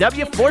 Eastern on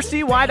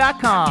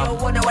W4CY.com.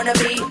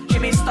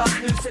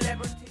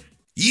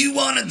 You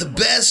wanted the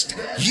best?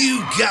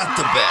 You got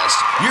the best.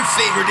 Your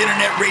favorite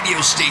internet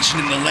radio station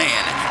in the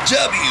land,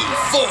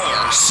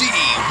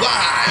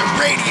 W4CY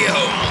Radio.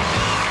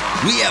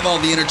 We have all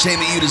the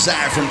entertainment you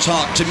desire, from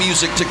talk to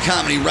music to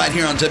comedy, right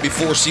here on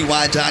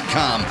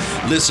W4CY.com.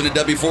 Listen to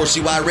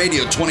W4CY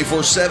Radio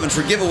 24/7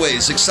 for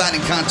giveaways, exciting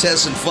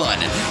contests, and fun.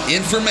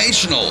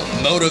 Informational,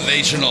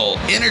 motivational,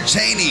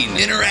 entertaining,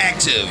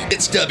 interactive.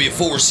 It's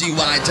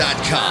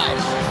W4CY.com.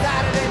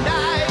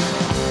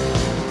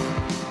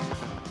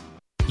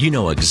 You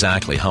know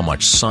exactly how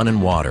much sun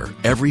and water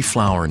every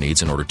flower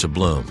needs in order to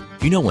bloom.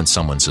 You know when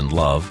someone's in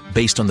love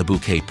based on the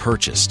bouquet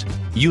purchased.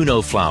 You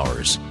know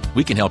flowers.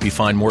 We can help you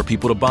find more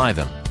people to buy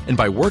them. And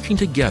by working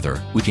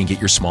together, we can get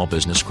your small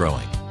business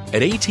growing.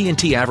 At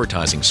AT&T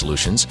Advertising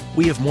Solutions,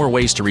 we have more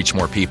ways to reach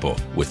more people.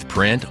 With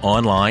print,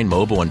 online,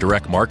 mobile, and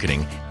direct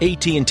marketing,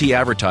 AT&T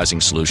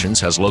Advertising Solutions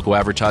has local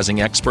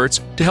advertising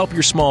experts to help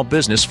your small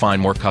business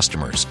find more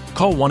customers.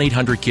 Call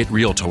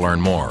 1-800-GET-REAL to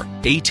learn more.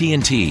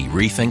 AT&T,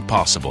 rethink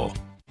possible.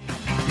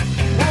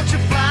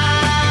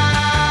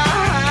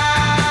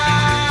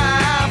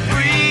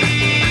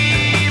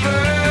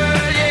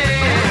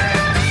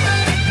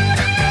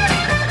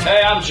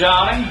 Hey, I'm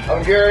Johnny.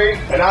 I'm Gary.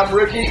 And I'm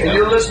Ricky. And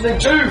you're listening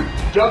to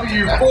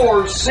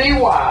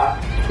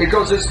W4CY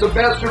because it's the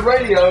best of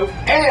radio.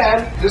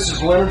 And this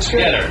is Leonard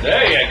Skinner.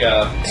 There you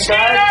go.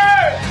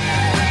 Skinner!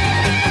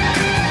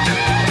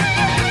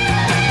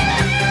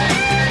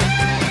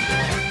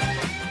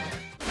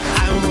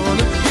 I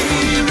wanna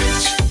be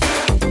rich.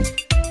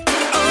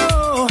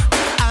 Oh,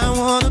 I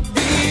wanna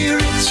be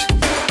rich.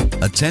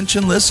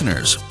 Attention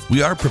listeners,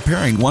 we are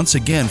preparing once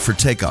again for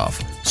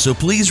takeoff, so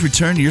please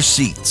return to your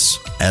seats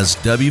as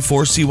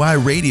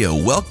W4CY Radio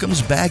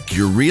welcomes back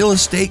your real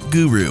estate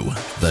guru,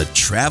 the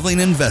Traveling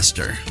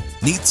Investor,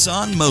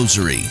 Nitsan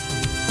Mosery.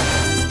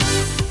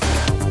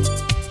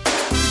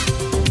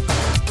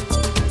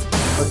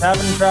 What's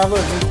happening,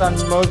 travelers? Nitsan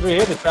Mosery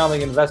here, the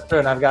Traveling Investor,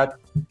 and I've got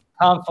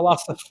Tom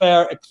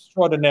Philosopher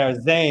Extraordinaire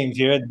Zames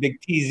here at Big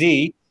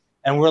TZ.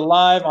 and we're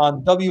live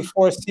on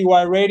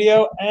W4CY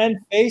Radio and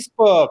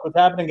Facebook. What's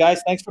happening,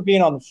 guys? Thanks for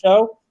being on the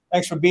show.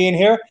 Thanks for being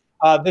here.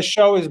 This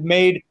show is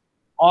made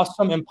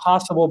awesome and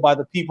possible by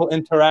the people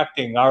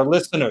interacting, our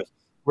listeners.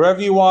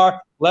 Wherever you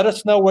are, let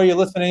us know where you're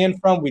listening in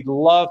from. We'd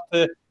love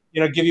to,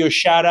 give you a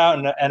shout out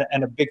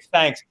and a big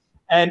thanks.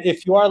 And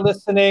if you are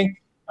listening,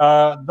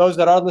 those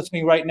that are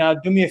listening right now,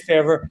 do me a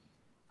favor.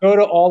 Go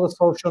to all the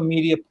social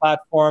media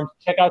platforms.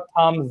 Check out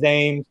Tom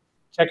Zames.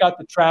 Check out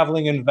The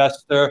Traveling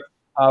Investor.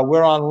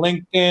 We're on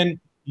LinkedIn,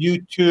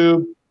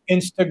 YouTube,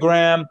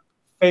 Instagram,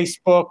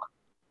 Facebook,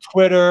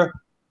 Twitter,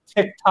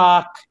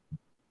 TikTok,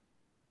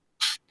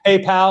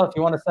 PayPal. If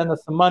you want to send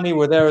us some money,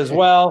 we're there as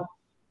well.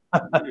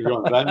 You're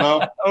going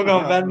Venmo? We're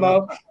going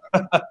Venmo.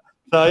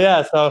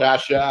 So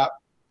Cash App.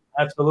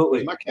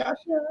 Absolutely. My Cash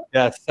App.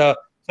 Yes. So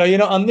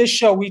on this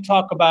show, we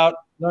talk about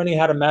learning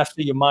how to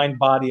master your mind,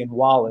 body, and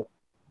wallet.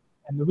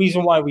 And the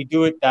reason why we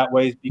do it that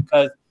way is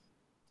because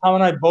Tom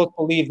and I both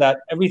believe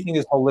that everything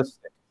is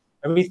holistic.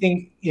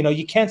 Everything,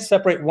 you can't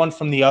separate one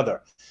from the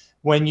other.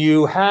 When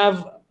you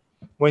have,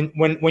 when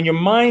your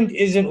mind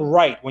isn't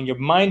right, when your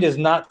mind is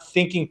not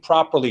thinking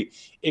properly,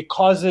 it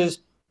causes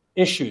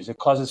issues. It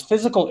causes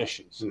physical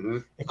issues. Mm-hmm.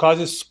 It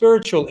causes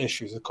spiritual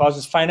issues. It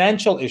causes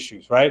financial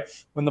issues, right?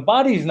 When the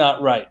body's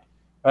not right,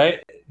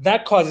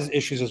 that causes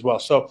issues as well.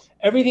 So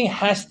everything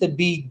has to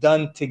be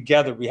done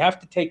together. We have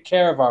to take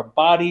care of our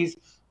bodies,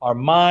 our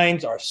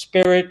minds, our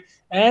spirit,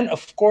 and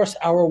of course,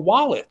 our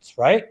wallets,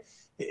 right?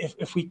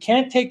 If we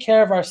can't take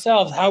care of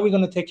ourselves, how are we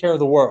going to take care of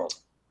the world?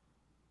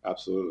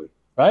 Absolutely.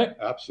 Right?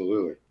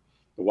 Absolutely.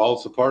 The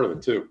wallet's a part of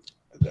it too.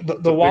 The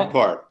big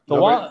part.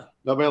 wallet.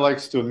 Nobody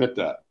likes to admit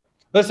that.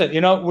 Listen,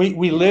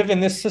 we live in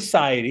this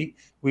society.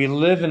 We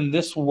live in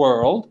this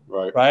world,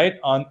 right?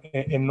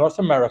 In North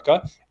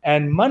America,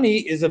 and money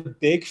is a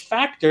big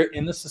factor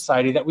in the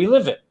society that we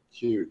live in.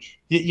 Huge.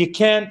 You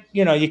can't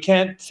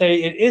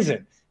say it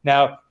isn't.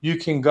 Now, you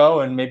can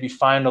go and maybe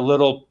find a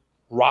little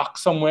rock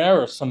somewhere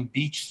or some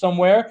beach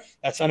somewhere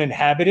that's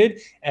uninhabited,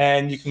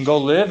 and you can go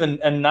live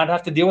and not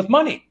have to deal with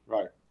money.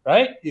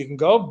 Right? You can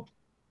go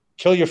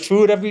kill your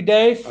food every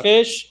day,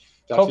 fish,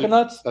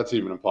 coconuts. That's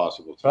even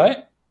impossible. Too. Right?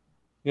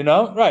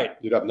 Right.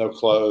 You'd have no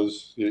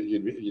clothes.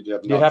 You'd have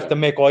nothing. You'd have to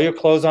make all your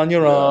clothes on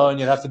your own.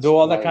 You'd have to do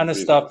all that kind of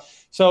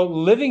stuff. So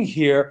living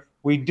here,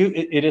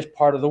 it is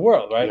part of the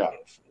world, right? Yeah.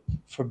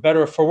 For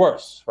better or for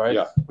worse, right?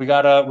 Yeah. We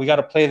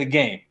gotta play the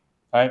game,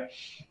 right?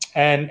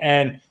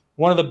 And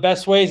one of the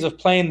best ways of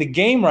playing the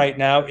game right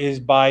now is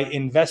by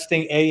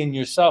investing in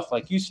yourself,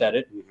 like you said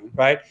it,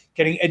 right?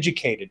 Getting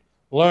educated,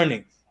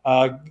 learning,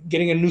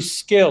 getting a new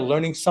skill,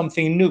 learning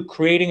something new,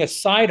 creating a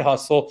side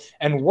hustle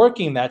and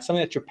working that,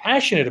 something that you're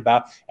passionate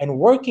about, and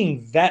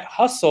working that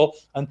hustle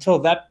until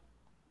that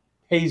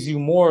pays you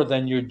more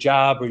than your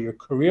job or your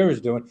career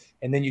is doing,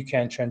 and then you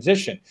can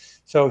transition.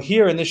 So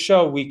here in this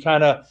show, we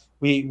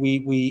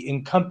we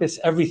encompass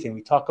everything.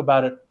 We talk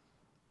about it.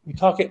 We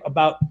talk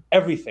about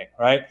everything,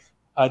 right?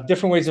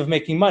 Different ways of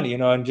making money,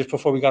 and just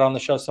before we got on the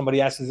show,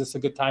 somebody asked, is this a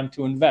good time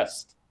to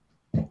invest?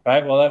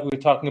 Right? Well, we're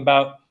talking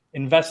about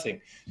investing.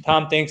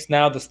 Tom thinks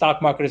now the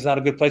stock market is not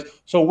a good place.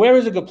 So where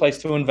is a good place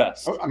to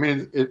invest? I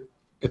mean,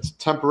 it's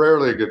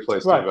temporarily a good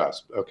place to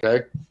invest,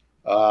 okay?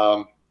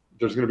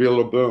 There's going to be a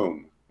little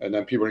boom, and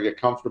then people are going to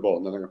get comfortable,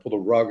 and then they're going to pull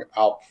the rug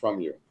out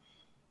from you.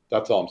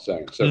 That's all I'm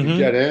saying. So if you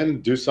get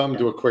in, do something,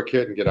 do a quick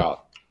hit, and get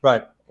out.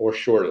 Right. Or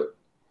short it.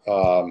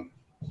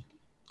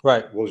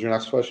 Right. What was your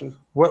next question?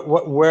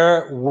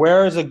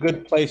 Where is a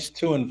good place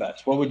to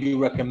invest? What would you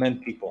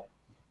recommend people?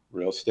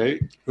 Real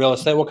estate. Real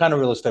estate. What kind of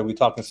real estate? Are we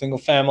talking single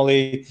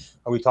family?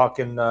 Are we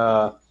talking?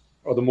 The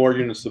more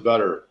units, the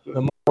better.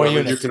 The more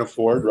units you can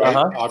afford, right?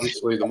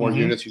 Obviously, the more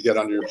units you get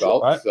under your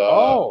belt,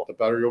 the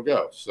better you'll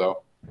go.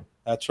 So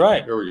that's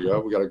right. Here we go.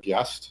 We got a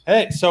guest.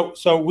 Hey, so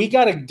we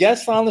got a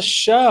guest on the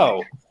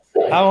show.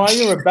 How are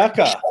you,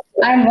 Rebecca?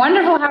 I'm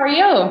wonderful. How are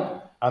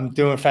you? I'm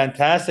doing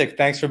fantastic.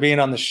 Thanks for being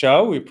on the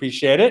show. We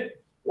appreciate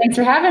it. Thanks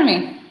for having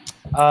me.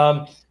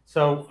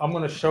 So I'm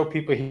going to show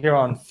people here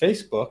on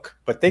Facebook,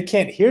 but they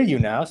can't hear you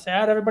now. Say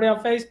hi to everybody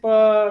on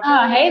Facebook.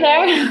 Oh, hey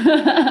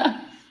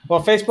there.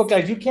 Well, Facebook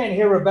guys, you can't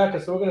hear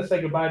Rebecca, so we're going to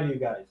say goodbye to you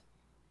guys.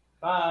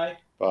 Bye.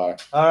 Bye.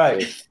 All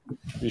right.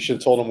 You should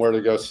have told them where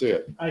to go see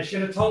it. I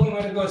should have told them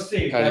where to go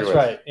see it. Anyways, That's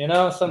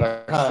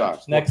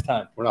right. Next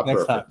time. We're not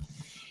next perfect. time.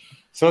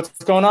 So what's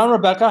going on,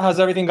 Rebecca? How's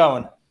everything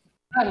going?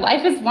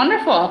 Life is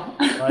wonderful.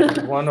 Life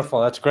is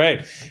wonderful. That's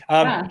great.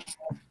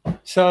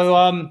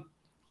 So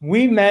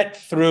we met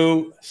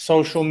through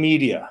social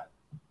media,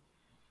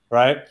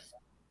 right?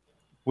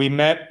 We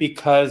met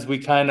because we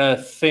kind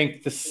of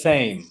think the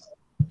same,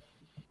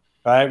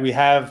 right? We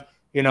have,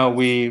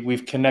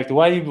 we've connected.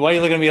 Why are you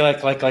looking at me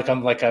like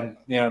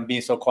I'm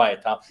being so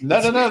quiet, Tom? No.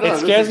 It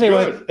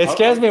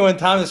scares me when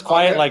Tom is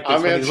quiet like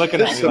this. When he's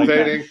looking at me like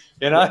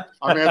that.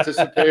 I'm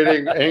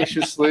anticipating,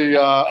 anxiously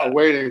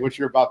awaiting what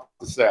you're about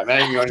to say. I'm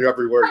hanging on your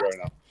every word right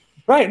now.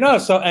 Right. No.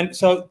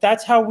 So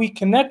that's how we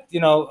connect.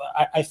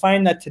 I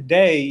find that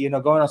today,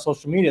 going on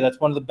social media, that's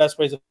one of the best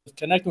ways of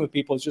connecting with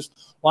people is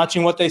just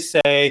watching what they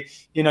say.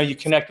 You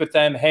connect with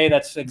them. Hey,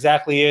 that's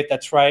exactly it.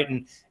 That's right.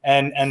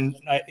 And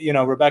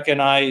Rebecca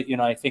and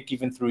I think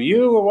even through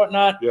you or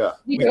whatnot,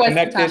 we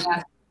connected.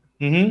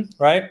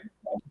 Right.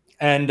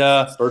 And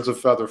birds of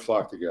feather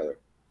flock together.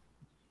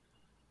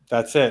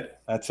 That's it.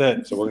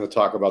 So we're going to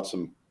talk about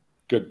some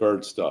good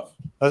bird stuff.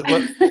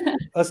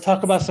 Let's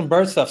talk about some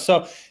bird stuff.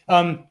 So,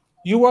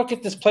 you work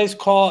at this place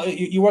called.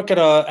 You work at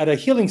a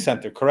healing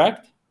center,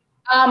 correct?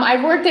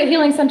 I've worked at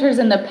healing centers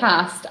in the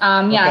past.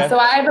 Okay. So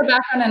I have a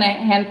background in a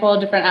handful of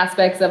different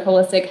aspects of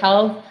holistic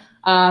health.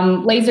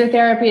 Laser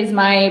therapy is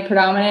my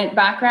predominant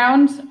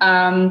background.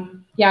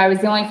 I was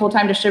the only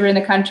full-time distributor in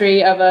the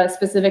country of a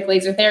specific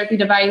laser therapy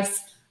device.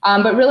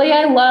 But really,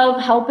 I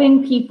love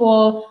helping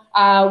people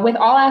with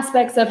all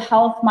aspects of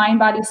health, mind,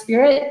 body,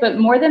 spirit. But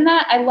more than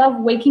that, I love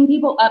waking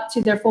people up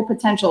to their full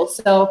potential.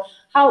 So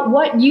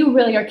what you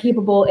really are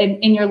capable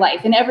in your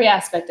life, in every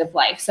aspect of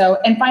life. So,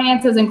 and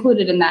finances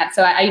included in that.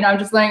 So I'm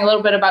just learning a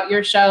little bit about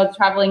your show, The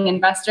Traveling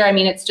Investor. I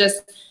mean,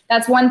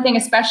 that's one thing,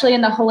 especially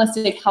in the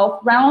holistic health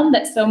realm,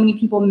 that so many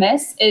people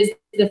miss is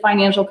the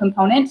financial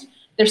component.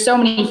 There's so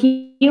many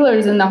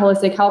healers in the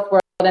holistic health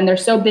world, and they're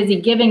so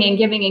busy giving and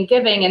giving and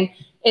giving. And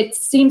it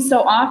seems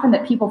so often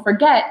that people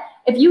forget,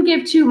 if you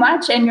give too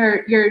much and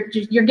you're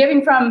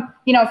giving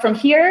from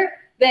here,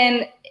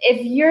 then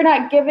if you're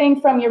not giving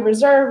from your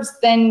reserves,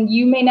 then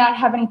you may not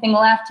have anything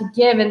left to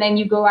give, and then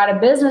you go out of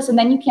business, and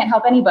then you can't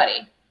help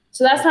anybody.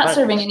 So that's not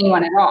serving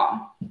anyone at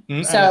all.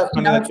 Mm-hmm. So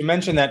you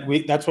mentioned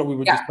that's what we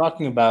were just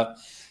talking about,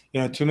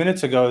 2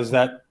 minutes ago, is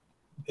that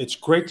it's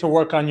great to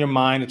work on your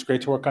mind, it's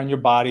great to work on your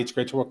body, it's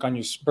great to work on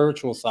your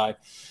spiritual side.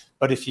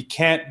 But if you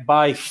can't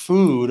buy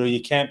food, or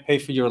you can't pay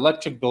for your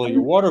electric bill or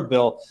your water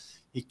bill,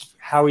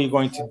 how are you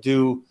going to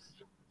do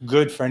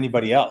good for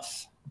anybody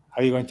else?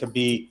 How are you going to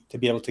be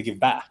able to give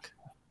back?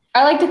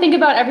 I like to think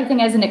about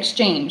everything as an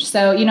exchange.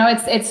 So,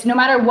 it's no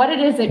matter what it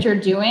is that you're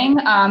doing,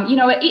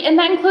 and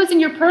that includes in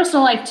your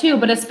personal life too,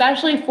 but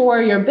especially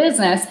for your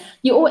business,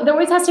 there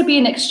always has to be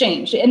an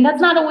exchange. And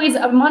that's not always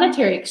a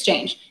monetary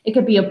exchange. It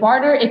could be a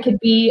barter. It could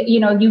be,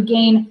 you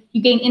gain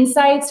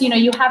insights.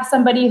 You have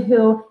somebody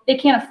who they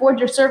can't afford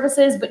your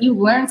services, but you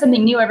learn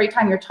something new every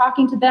time you're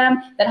talking to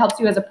them that helps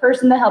you as a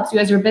person, that helps you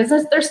as your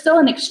business. There's still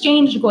an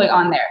exchange going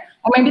on there.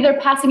 Or maybe they're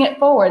passing it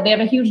forward. They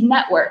have a huge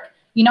network.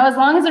 As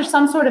long as there's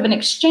some sort of an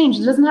exchange,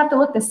 it doesn't have to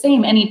look the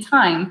same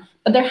anytime,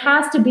 but there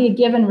has to be a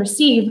give and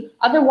receive.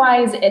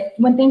 Otherwise,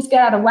 when things get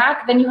out of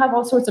whack, then you have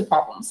all sorts of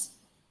problems.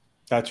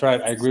 That's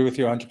right. I agree with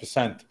you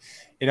 100%.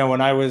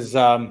 When I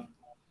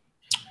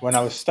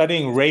was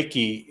studying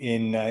Reiki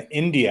in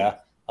India,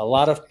 a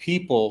lot of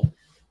people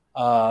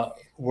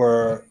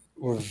were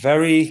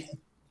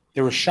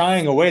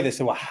shying away. They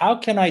said, well, how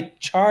can I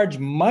charge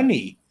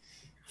money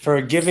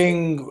for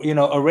giving,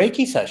 a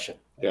Reiki session?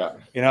 Yeah.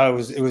 It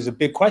was a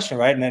big question,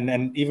 right?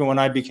 And even when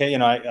I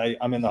became,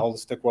 I'm in the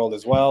holistic world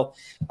as well,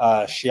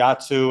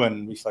 shiatsu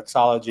and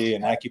reflexology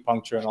and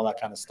acupuncture and all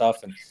that kind of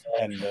stuff,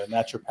 and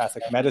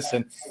naturopathic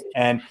medicine.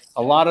 And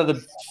a lot of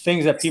the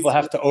things that people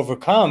have to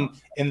overcome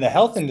in the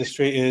health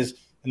industry in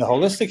the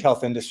holistic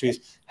health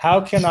industries,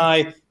 how can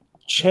I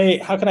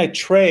trade,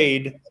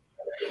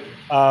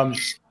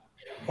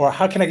 or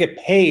how can I get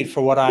paid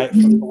for what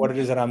it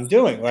is that I'm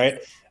doing, right?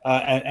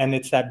 And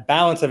it's that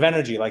balance of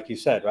energy, like you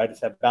said, right?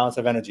 It's that balance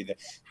of energy that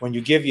when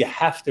you give, you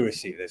have to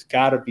receive. There's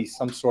got to be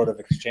some sort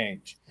of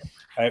exchange,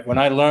 right? When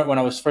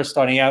I was first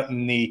starting out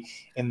in the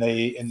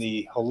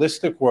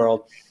holistic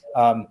world,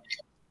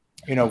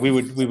 we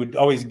would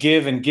always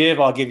give and give.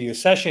 I'll give you a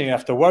session. You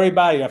have to worry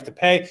about it. You have to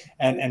pay.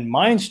 And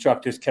my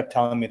instructors kept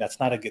telling me that's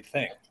not a good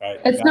thing, right?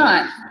 It's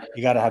not.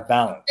 You got to have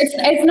balance.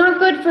 It's not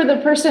good for the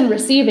person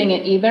receiving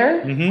it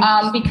either,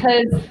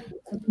 because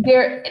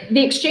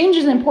the exchange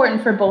is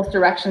important for both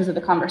directions of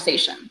the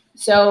conversation.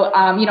 So,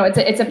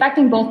 it's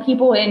affecting both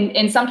people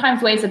in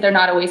sometimes ways that they're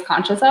not always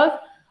conscious of.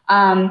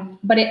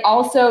 But it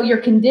also,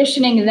 you're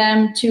conditioning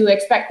them to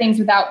expect things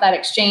without that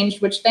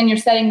exchange, which then you're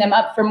setting them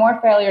up for more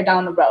failure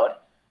down the road.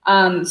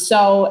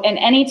 And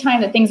any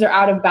time that things are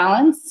out of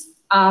balance,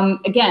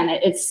 again,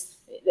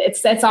 it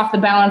sets off the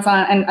balance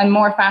on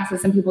more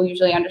facets than people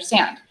usually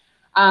understand.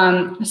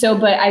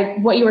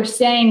 What you were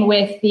saying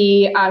with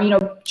the,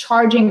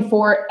 charging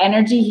for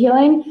energy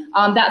healing,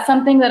 that's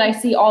something that I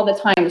see all the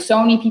time. So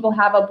many people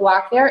have a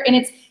block there, and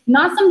it's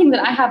not something that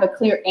I have a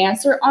clear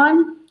answer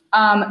on.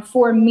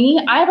 For me,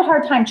 I have a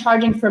hard time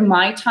charging for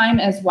my time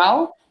as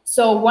well.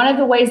 So one of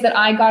the ways that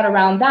I got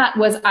around that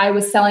was I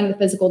was selling the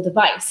physical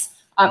device.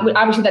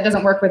 Obviously that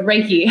doesn't work with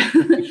Reiki,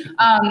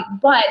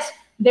 but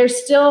there's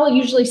still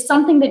usually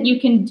something that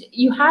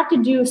you have to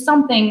do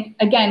something,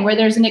 again, where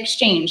there's an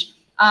exchange.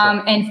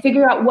 And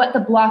figure out what the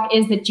block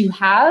is that you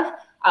have,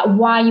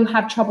 why you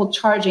have trouble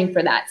charging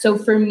for that. So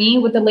for me,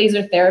 with the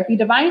laser therapy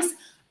device,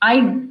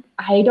 I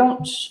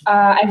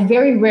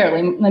very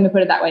rarely, let me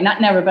put it that way,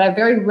 not never, but I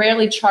very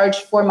rarely charge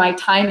for my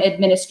time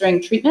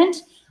administering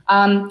treatment.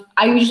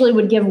 I usually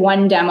would give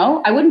one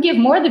demo. I wouldn't give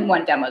more than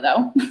one demo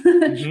though.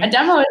 A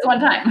demo is one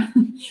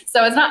time.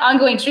 So it's not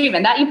ongoing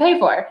treatment that you pay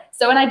for.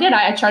 So when I did,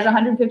 I charge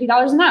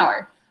 $150 an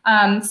hour.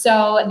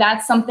 So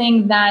that's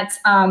something that,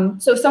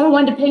 so if someone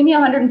wanted to pay me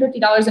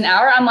 $150 an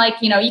hour, I'm like,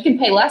 you can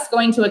pay less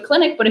going to a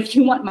clinic, but if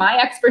you want my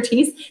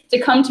expertise to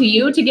come to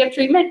you to give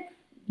treatment,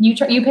 you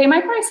pay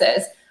my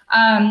prices.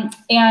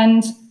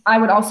 And I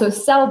would also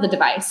sell the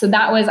device. So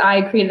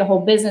I created a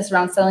whole business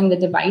around selling the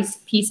device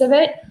piece of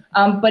it.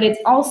 But it's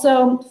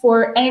also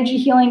for energy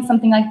healing,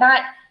 something like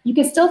that. You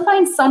can still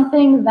find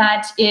something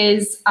that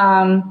is,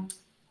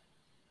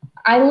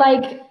 I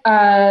like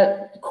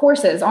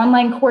courses,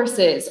 online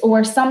courses,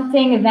 or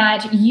something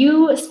that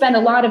you spend a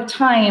lot of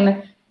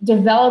time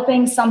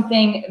developing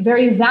something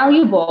very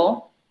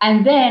valuable,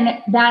 and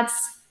then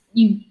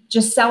you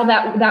just sell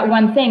that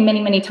one thing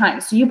many, many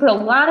times. So you put a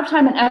lot of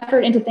time and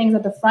effort into things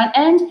at the front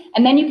end,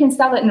 and then you can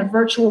sell it in a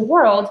virtual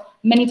world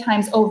many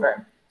times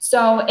over.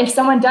 So if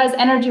someone does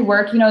energy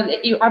work,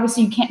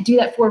 obviously you can't do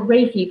that for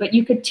Reiki, but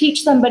you could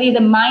teach somebody the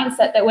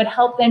mindset that would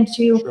help them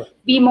to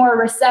be more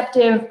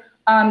receptive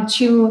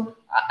to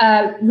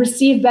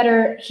receive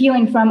better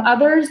healing from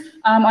others,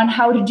 on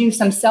how to do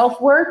some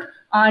self-work,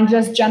 on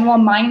just general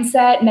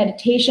mindset,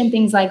 meditation,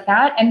 things like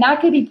that. And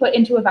that could be put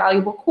into a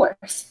valuable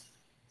course.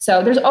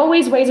 So there's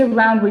always ways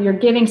around where you're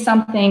giving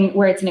something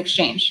where it's an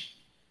exchange.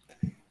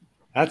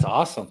 That's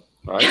awesome.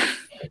 Right?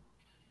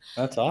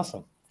 That's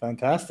awesome.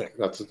 Fantastic.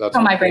 That's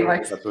how my brain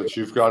works. That's what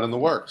you've got in the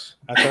works.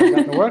 That's what I've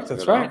got in the works.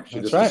 That's right.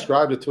 She just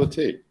described it to a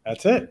T.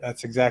 That's it.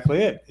 That's exactly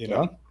it.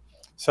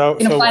 So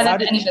apply that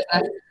to any business.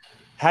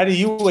 How do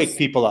you wake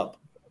people up?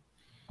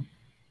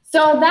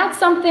 So that's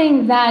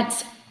something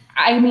that,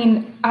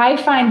 I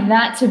find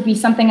that to be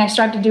something I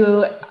strive to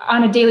do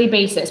on a daily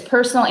basis,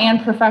 personal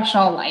and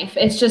professional life.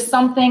 It's just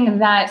something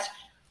that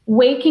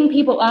waking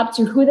people up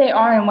to who they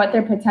are and what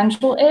their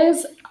potential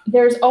is.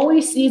 There's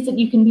always seeds that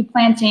you can be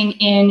planting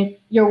in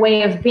your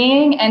way of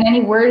being and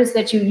any words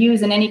that you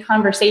use in any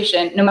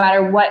conversation, no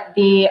matter what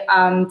the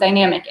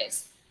dynamic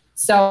is.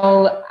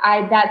 So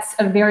that's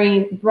a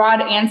very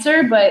broad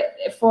answer, but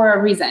for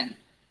a reason.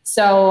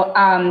 So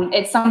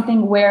it's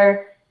something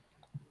where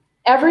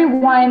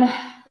everyone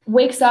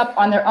wakes up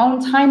on their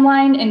own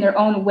timeline in their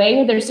own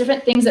way. There's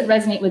different things that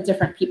resonate with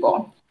different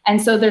people.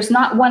 And so there's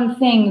not one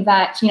thing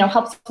that,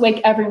 helps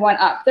wake everyone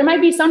up. There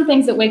might be some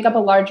things that wake up a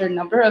larger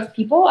number of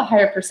people, a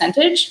higher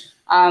percentage.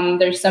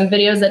 There's some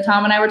videos that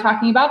Tom and I were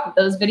talking about, but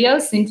those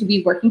videos seem to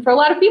be working for a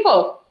lot of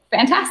people.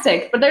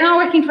 Fantastic. But they're not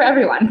working for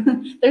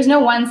everyone. There's no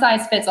one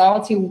size fits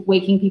all to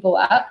waking people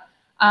up.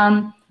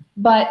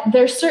 But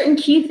there's certain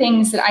key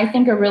things that I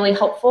think are really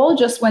helpful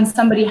just when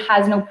somebody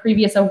has no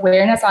previous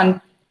awareness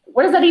on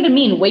what does that even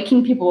mean?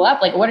 Waking people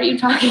up? Like, what are you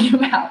talking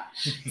about?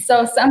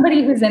 So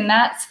somebody who's in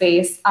that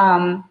space,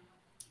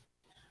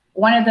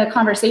 one of the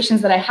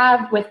conversations that I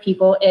have with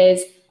people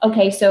is,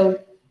 okay, so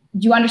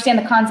do you understand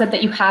the concept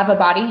that you have a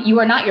body? You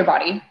are not your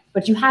body,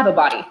 but you have a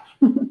body.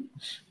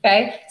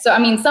 Okay. So,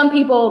 some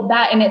people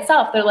that in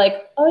itself, they're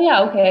like, oh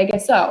yeah, okay, I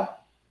guess so.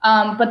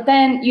 But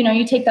then,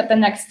 you take that the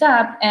next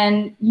step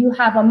and you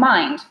have a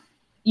mind.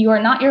 You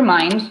are not your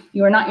mind.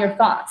 You are not your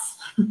thoughts.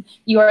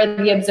 You are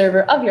the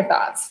observer of your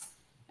thoughts.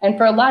 And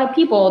for a lot of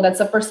people, that's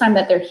the first time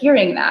that they're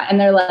hearing that. And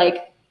they're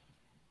like,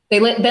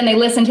 then they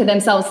listen to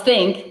themselves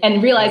think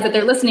and realize that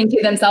they're listening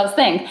to themselves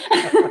think,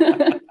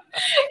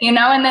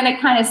 and then it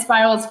kind of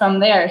spirals from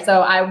there.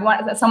 So I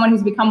want someone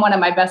who's become one of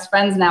my best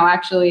friends now,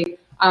 actually,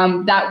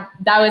 that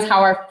was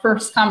how our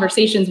first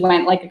conversations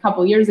went like a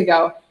couple years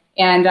ago.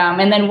 And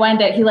then one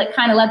day he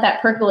kind of let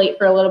that percolate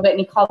for a little bit. And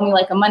he called me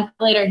like a month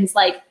later. And he's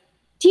like,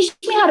 teach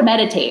me how to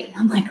meditate.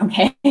 I'm like,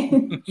 okay.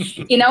 And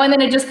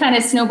then it just kind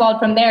of snowballed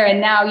from there.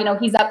 And now,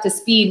 he's up to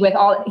speed with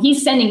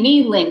he's sending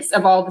me links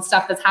of all the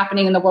stuff that's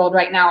happening in the world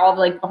right now, all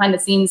the behind the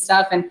scenes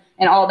stuff and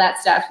all that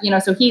stuff,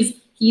 so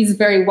he's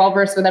very well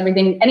versed with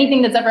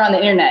anything that's ever on the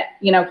internet,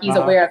 he's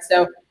aware of.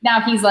 So now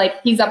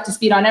he's up to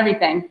speed on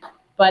everything,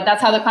 but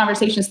that's how the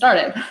conversation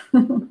started.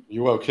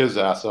 You woke his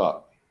ass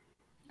up.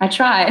 I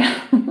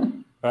try.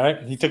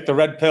 Right. He took the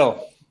red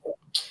pill.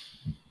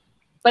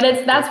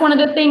 But that's one of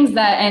the things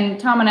that, and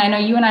Tom and I know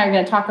you and I are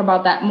going to talk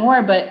about that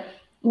more, but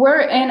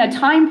we're in a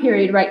time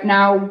period right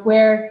now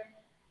where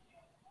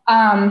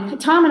Tom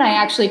and I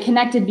actually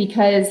connected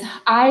because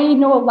I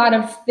know a lot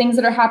of things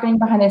that are happening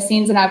behind the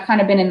scenes, and I've kind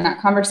of been in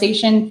that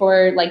conversation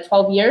for like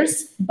 12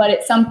 years, but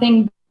it's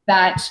something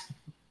that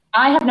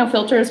I have no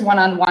filters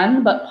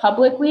one-on-one, but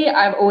publicly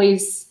I've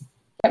always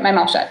kept my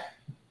mouth shut.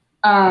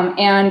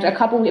 And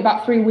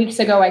about 3 weeks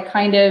ago, I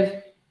kind of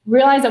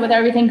realized that with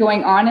everything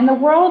going on in the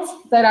world,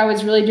 that I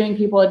was really doing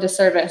people a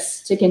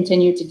disservice to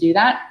continue to do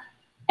that.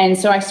 And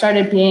so I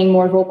started being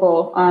more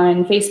vocal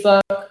on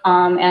Facebook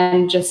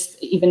and just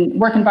even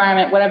work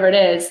environment, whatever it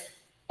is.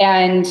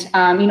 And,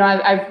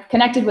 I've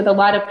connected with a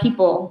lot of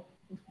people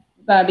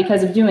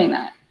because of doing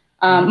that,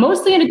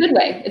 mostly in a good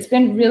way. It's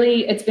been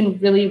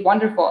really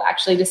wonderful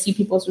actually to see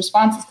people's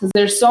responses, because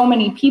there's so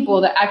many people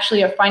that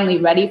actually are finally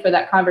ready for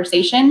that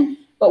conversation.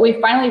 But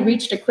we've finally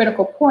reached a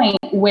critical point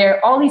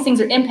where all these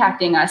things are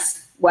impacting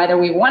us whether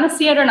we want to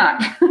see it or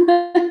not.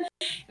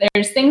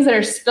 There's things that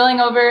are spilling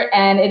over,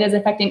 and it is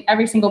affecting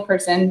every single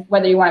person,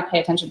 whether you want to pay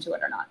attention to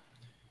it or not.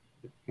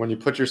 When you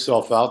put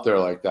yourself out there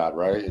like that,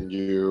 right, and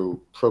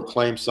you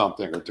proclaim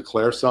something or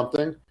declare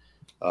something,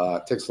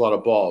 it takes a lot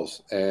of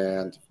balls.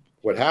 And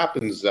what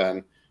happens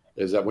then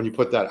is that when you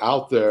put that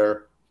out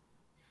there,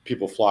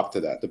 people flock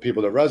to that. The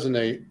people that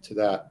resonate to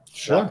that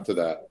flock to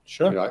that.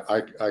 Sure. You know,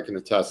 I can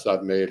attest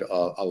I've made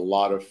a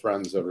lot of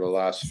friends over the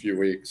last few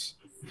weeks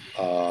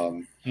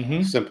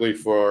simply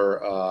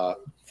for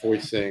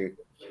voicing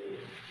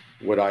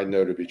what I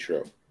know to be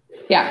true.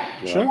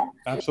 Yeah. Sure.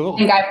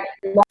 Absolutely. I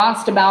think I've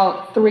lost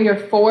about 3 or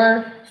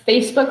 4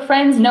 Facebook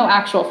friends, no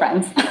actual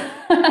friends.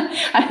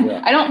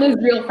 I don't lose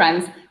real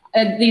friends.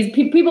 These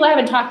people I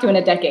haven't talked to in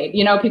a decade,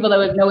 you know, people that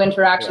we have no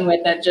interaction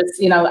with, that just,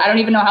 you know, I don't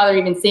even know how they're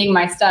even seeing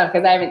my stuff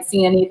because I haven't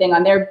seen anything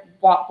on their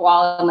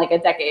wall in like a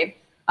decade,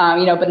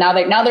 you know, but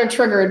now they're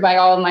triggered by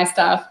all of my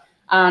stuff.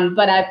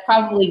 But I've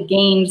probably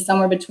gained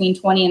somewhere between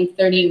 20 and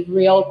 30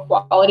 real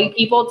quality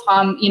people.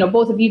 Tom, you know,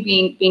 both of you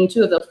being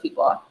 2 of those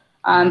people.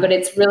 But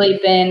it's really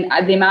been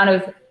the amount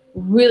of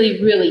really,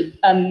 really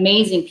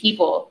amazing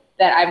people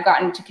that I've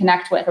gotten to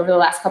connect with over the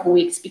last couple of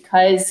weeks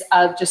because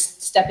of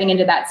just stepping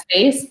into that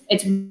space.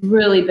 It's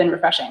really been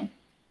refreshing.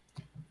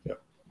 Yeah.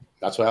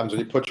 That's what happens when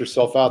you put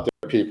yourself out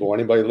there, people.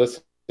 Anybody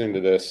listening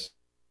to this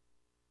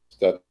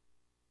that's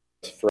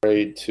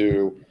afraid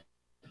to,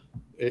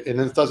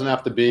 and it doesn't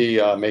have to be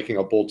making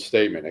a bold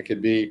statement. It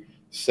could be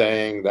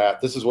saying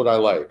that this is what I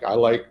like. I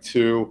like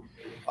to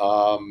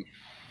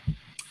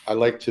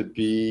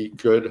be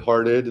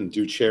good-hearted and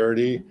do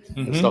charity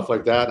and stuff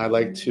like that. And I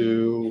like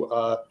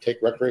to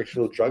take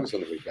recreational drugs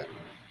on the weekend.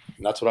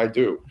 And that's what I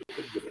do.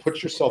 You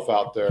put yourself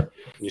out there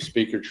and you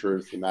speak your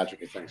truth, the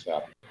magical things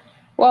happen.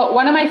 Well,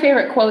 one of my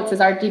favorite quotes is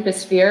 "Our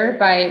Deepest Fear"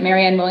 by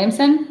Marianne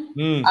Williamson.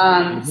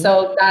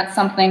 So that's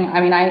something, I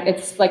mean,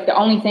 it's like the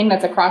only thing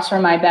that's across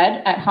from my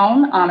bed at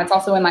home. It's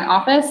also in my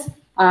office.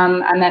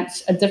 I'm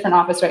at a different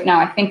office right now.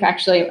 I think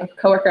actually a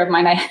coworker of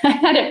mine, I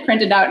had it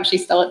printed out and she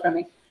stole it from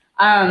me.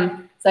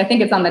 So I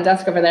think it's on the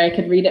desk over there. I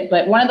could read it.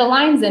 But one of the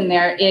lines in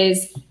there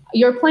is,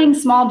 "Your playing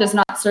small does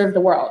not serve the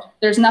world.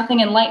 There's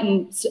nothing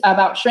enlightened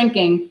about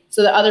shrinking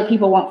so that other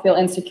people won't feel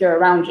insecure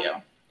around you."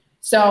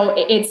 So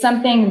it's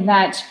something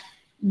that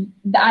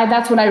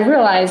that's what I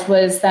realized,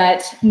 was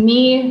that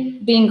me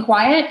being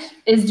quiet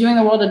is doing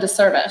the world a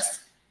disservice.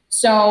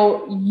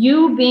 So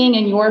you being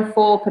in your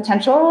full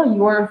potential,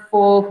 your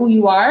full who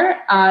you are,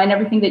 and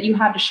everything that you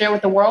have to share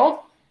with the world,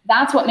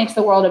 that's what makes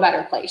the world a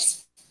better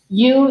place.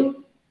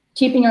 You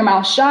keeping your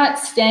mouth shut,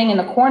 staying in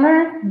the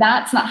corner,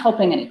 that's not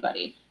helping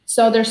anybody.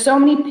 So there's so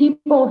many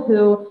people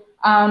who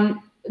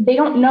they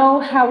don't know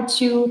how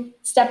to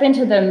step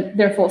into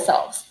their full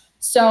selves.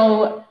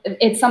 So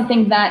it's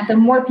something that the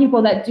more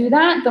people that do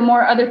that, the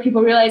more other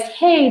people realize,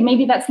 hey,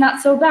 maybe that's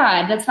not so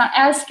bad. That's not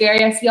as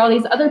scary. I see all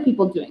these other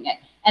people doing it.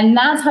 And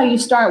that's how you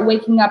start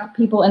waking up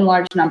people in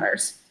large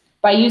numbers,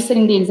 by you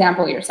setting the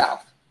example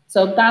yourself.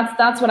 So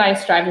that's what I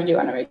strive to do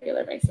on a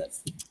regular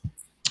basis.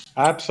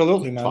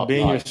 Absolutely, man.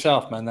 Being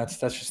yourself, man. That's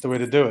just the way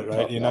to do it,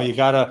 right? You know, you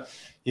gotta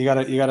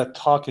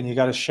talk and you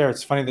gotta share.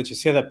 It's funny that you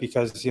say that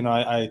because, you know,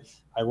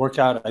 I work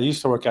out. I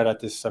used to work out at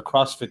this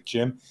CrossFit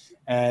gym,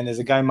 and there's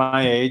a guy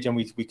my age, and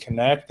we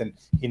connect, and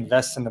he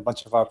invests in a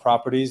bunch of our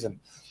properties, and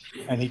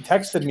he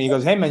texted me. He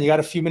goes, "Hey, man, you got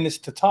a few minutes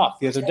to talk?"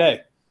 The other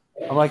day,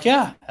 I'm like,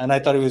 "Yeah," and I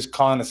thought he was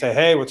calling to say,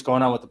 "Hey, what's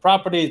going on with the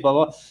properties?" Blah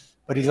blah.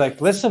 But he's like,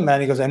 "Listen,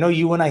 man," he goes, "I know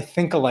you and I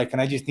think alike,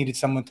 and I just needed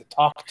someone to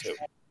talk to."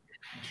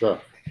 Sure.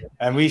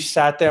 And we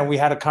sat there and we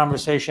had a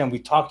conversation. We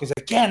talked. He's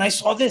like, "Yeah, and I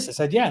saw this." I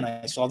said, "Yeah, and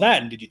I saw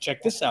that. And did you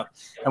check this out?"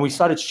 And we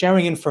started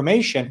sharing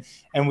information,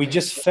 and we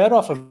just fed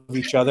off of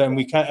each other. And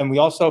we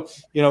also,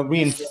 you know,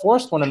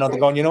 reinforced one another,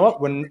 going, "You know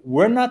what?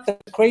 We're not the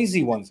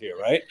crazy ones here,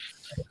 right?"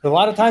 But a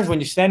lot of times when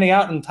you're standing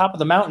out on top of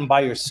the mountain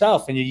by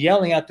yourself and you're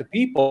yelling at the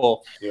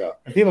people,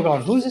 and people are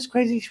going, "Who's this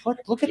crazy?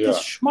 Look at this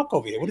schmuck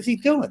over here. What is he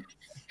doing?"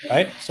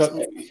 Right?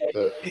 So,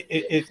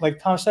 it like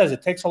Tom says,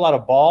 it takes a lot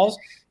of balls.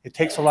 It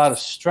takes a lot of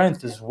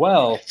strength as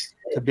well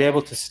to be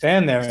able to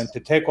stand there and to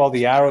take all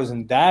the arrows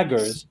and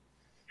daggers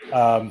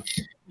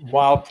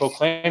while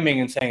proclaiming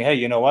and saying, "Hey,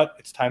 you know what?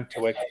 It's time to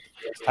wake up.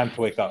 It's time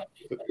to wake up."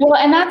 Well,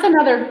 and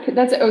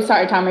oh,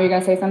 sorry, Tom, are you going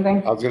to say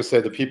something? I was going to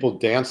say the people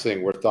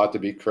dancing were thought to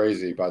be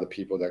crazy by the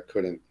people that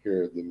couldn't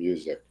hear the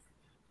music.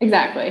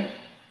 Exactly.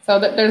 So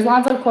there's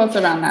lots of quotes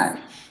around that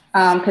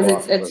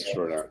because it's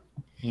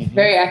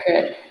very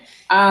accurate.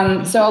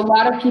 So a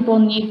lot of people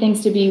need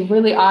things to be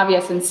really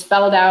obvious and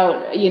spelled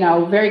out, you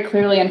know, very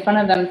clearly in front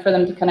of them for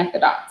them to connect the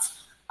dots.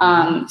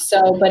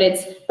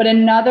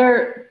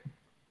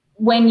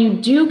 When you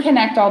do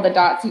connect all the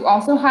dots, you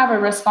also have a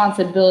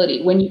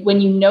responsibility. When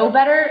you know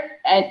better,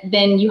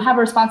 then you have a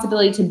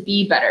responsibility to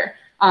be better,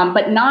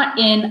 but not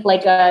in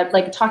like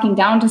a talking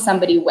down to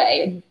somebody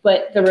way,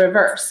 but the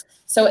reverse.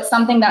 So it's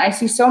something that I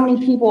see so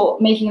many people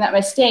making that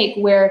mistake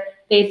where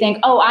they think,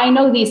 "Oh, I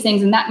know these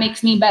things and that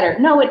makes me better."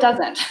 No, it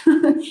doesn't.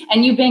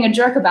 And you being a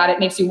jerk about it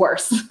makes you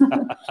worse.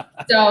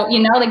 So, you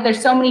know, like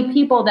there's so many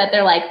people that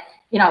they're like,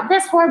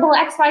 this horrible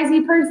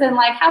XYZ person,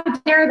 like, how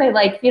dare they,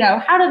 like,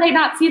 how do they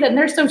not see that? And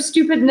they're so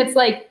stupid. And it's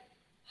like,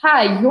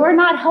 hi, you're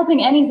not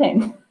helping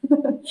anything.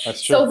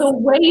 That's true. So the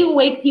way you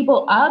wake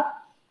people up,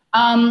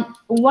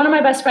 one of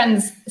my best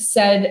friends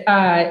said,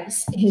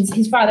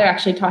 his father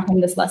actually taught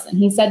him this lesson.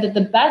 He said that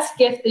the best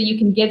gift that you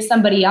can give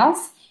somebody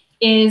else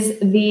is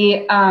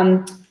the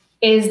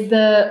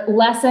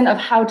lesson of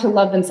how to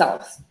love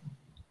themselves.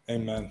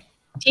 Amen.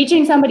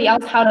 Teaching somebody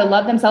else how to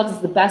love themselves is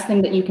the best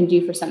thing that you can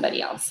do for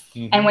somebody else.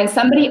 Mm-hmm. And when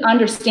somebody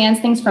understands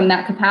things from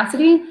that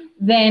capacity,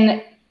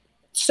 then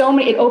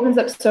it opens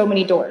up so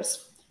many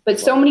doors. But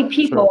so many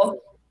people,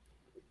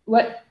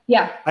 what?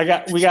 Yeah.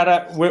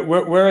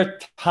 We're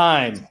at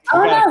time.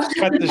 Oh, no.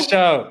 Cut the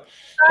show.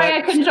 Sorry,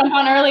 I couldn't jump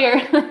on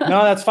earlier.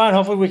 No, that's fine.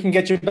 Hopefully we can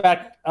get you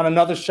back on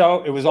another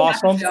show. It was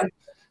awesome.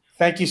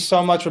 Thank you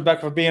so much,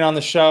 Rebecca, for being on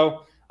the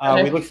show.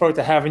 We look forward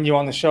to having you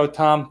on the show,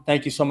 Tom.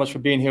 Thank you so much for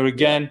being here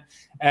again.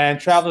 And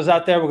travelers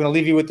out there, we're going to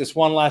leave you with this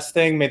one last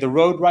thing. May the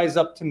road rise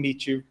up to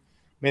meet you.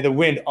 May the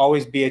wind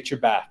always be at your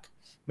back.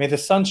 May the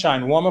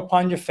sunshine warm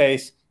upon your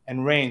face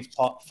and rain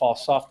fall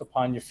soft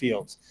upon your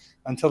fields.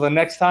 Until the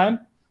next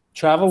time,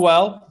 travel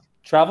well,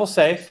 travel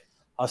safe.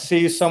 I'll see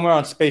you somewhere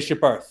on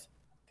Spaceship Earth.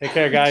 Take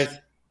care, guys.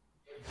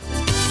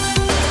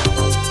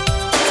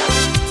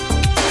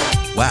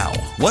 Wow,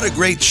 what a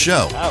great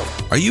show.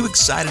 Are you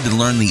excited to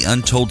learn the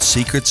untold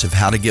secrets of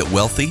how to get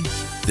wealthy?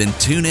 Then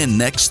tune in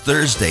next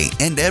Thursday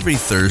and every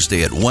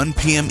Thursday at 1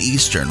 p.m.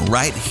 Eastern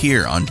right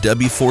here on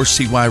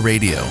W4CY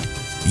Radio.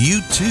 You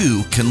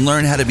too can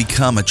learn how to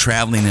become a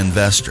traveling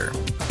investor.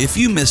 If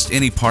you missed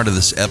any part of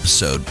this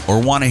episode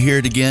or want to hear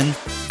it again,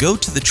 go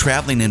to the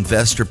Traveling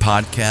Investor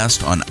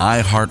Podcast on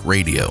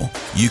iHeartRadio.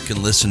 You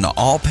can listen to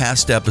all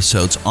past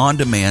episodes on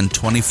demand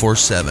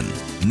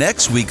 24/7.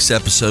 Next week's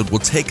episode will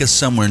take us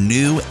somewhere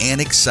new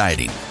and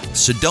exciting,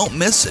 so don't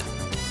miss it.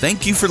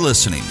 Thank you for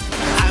listening.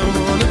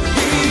 I wanna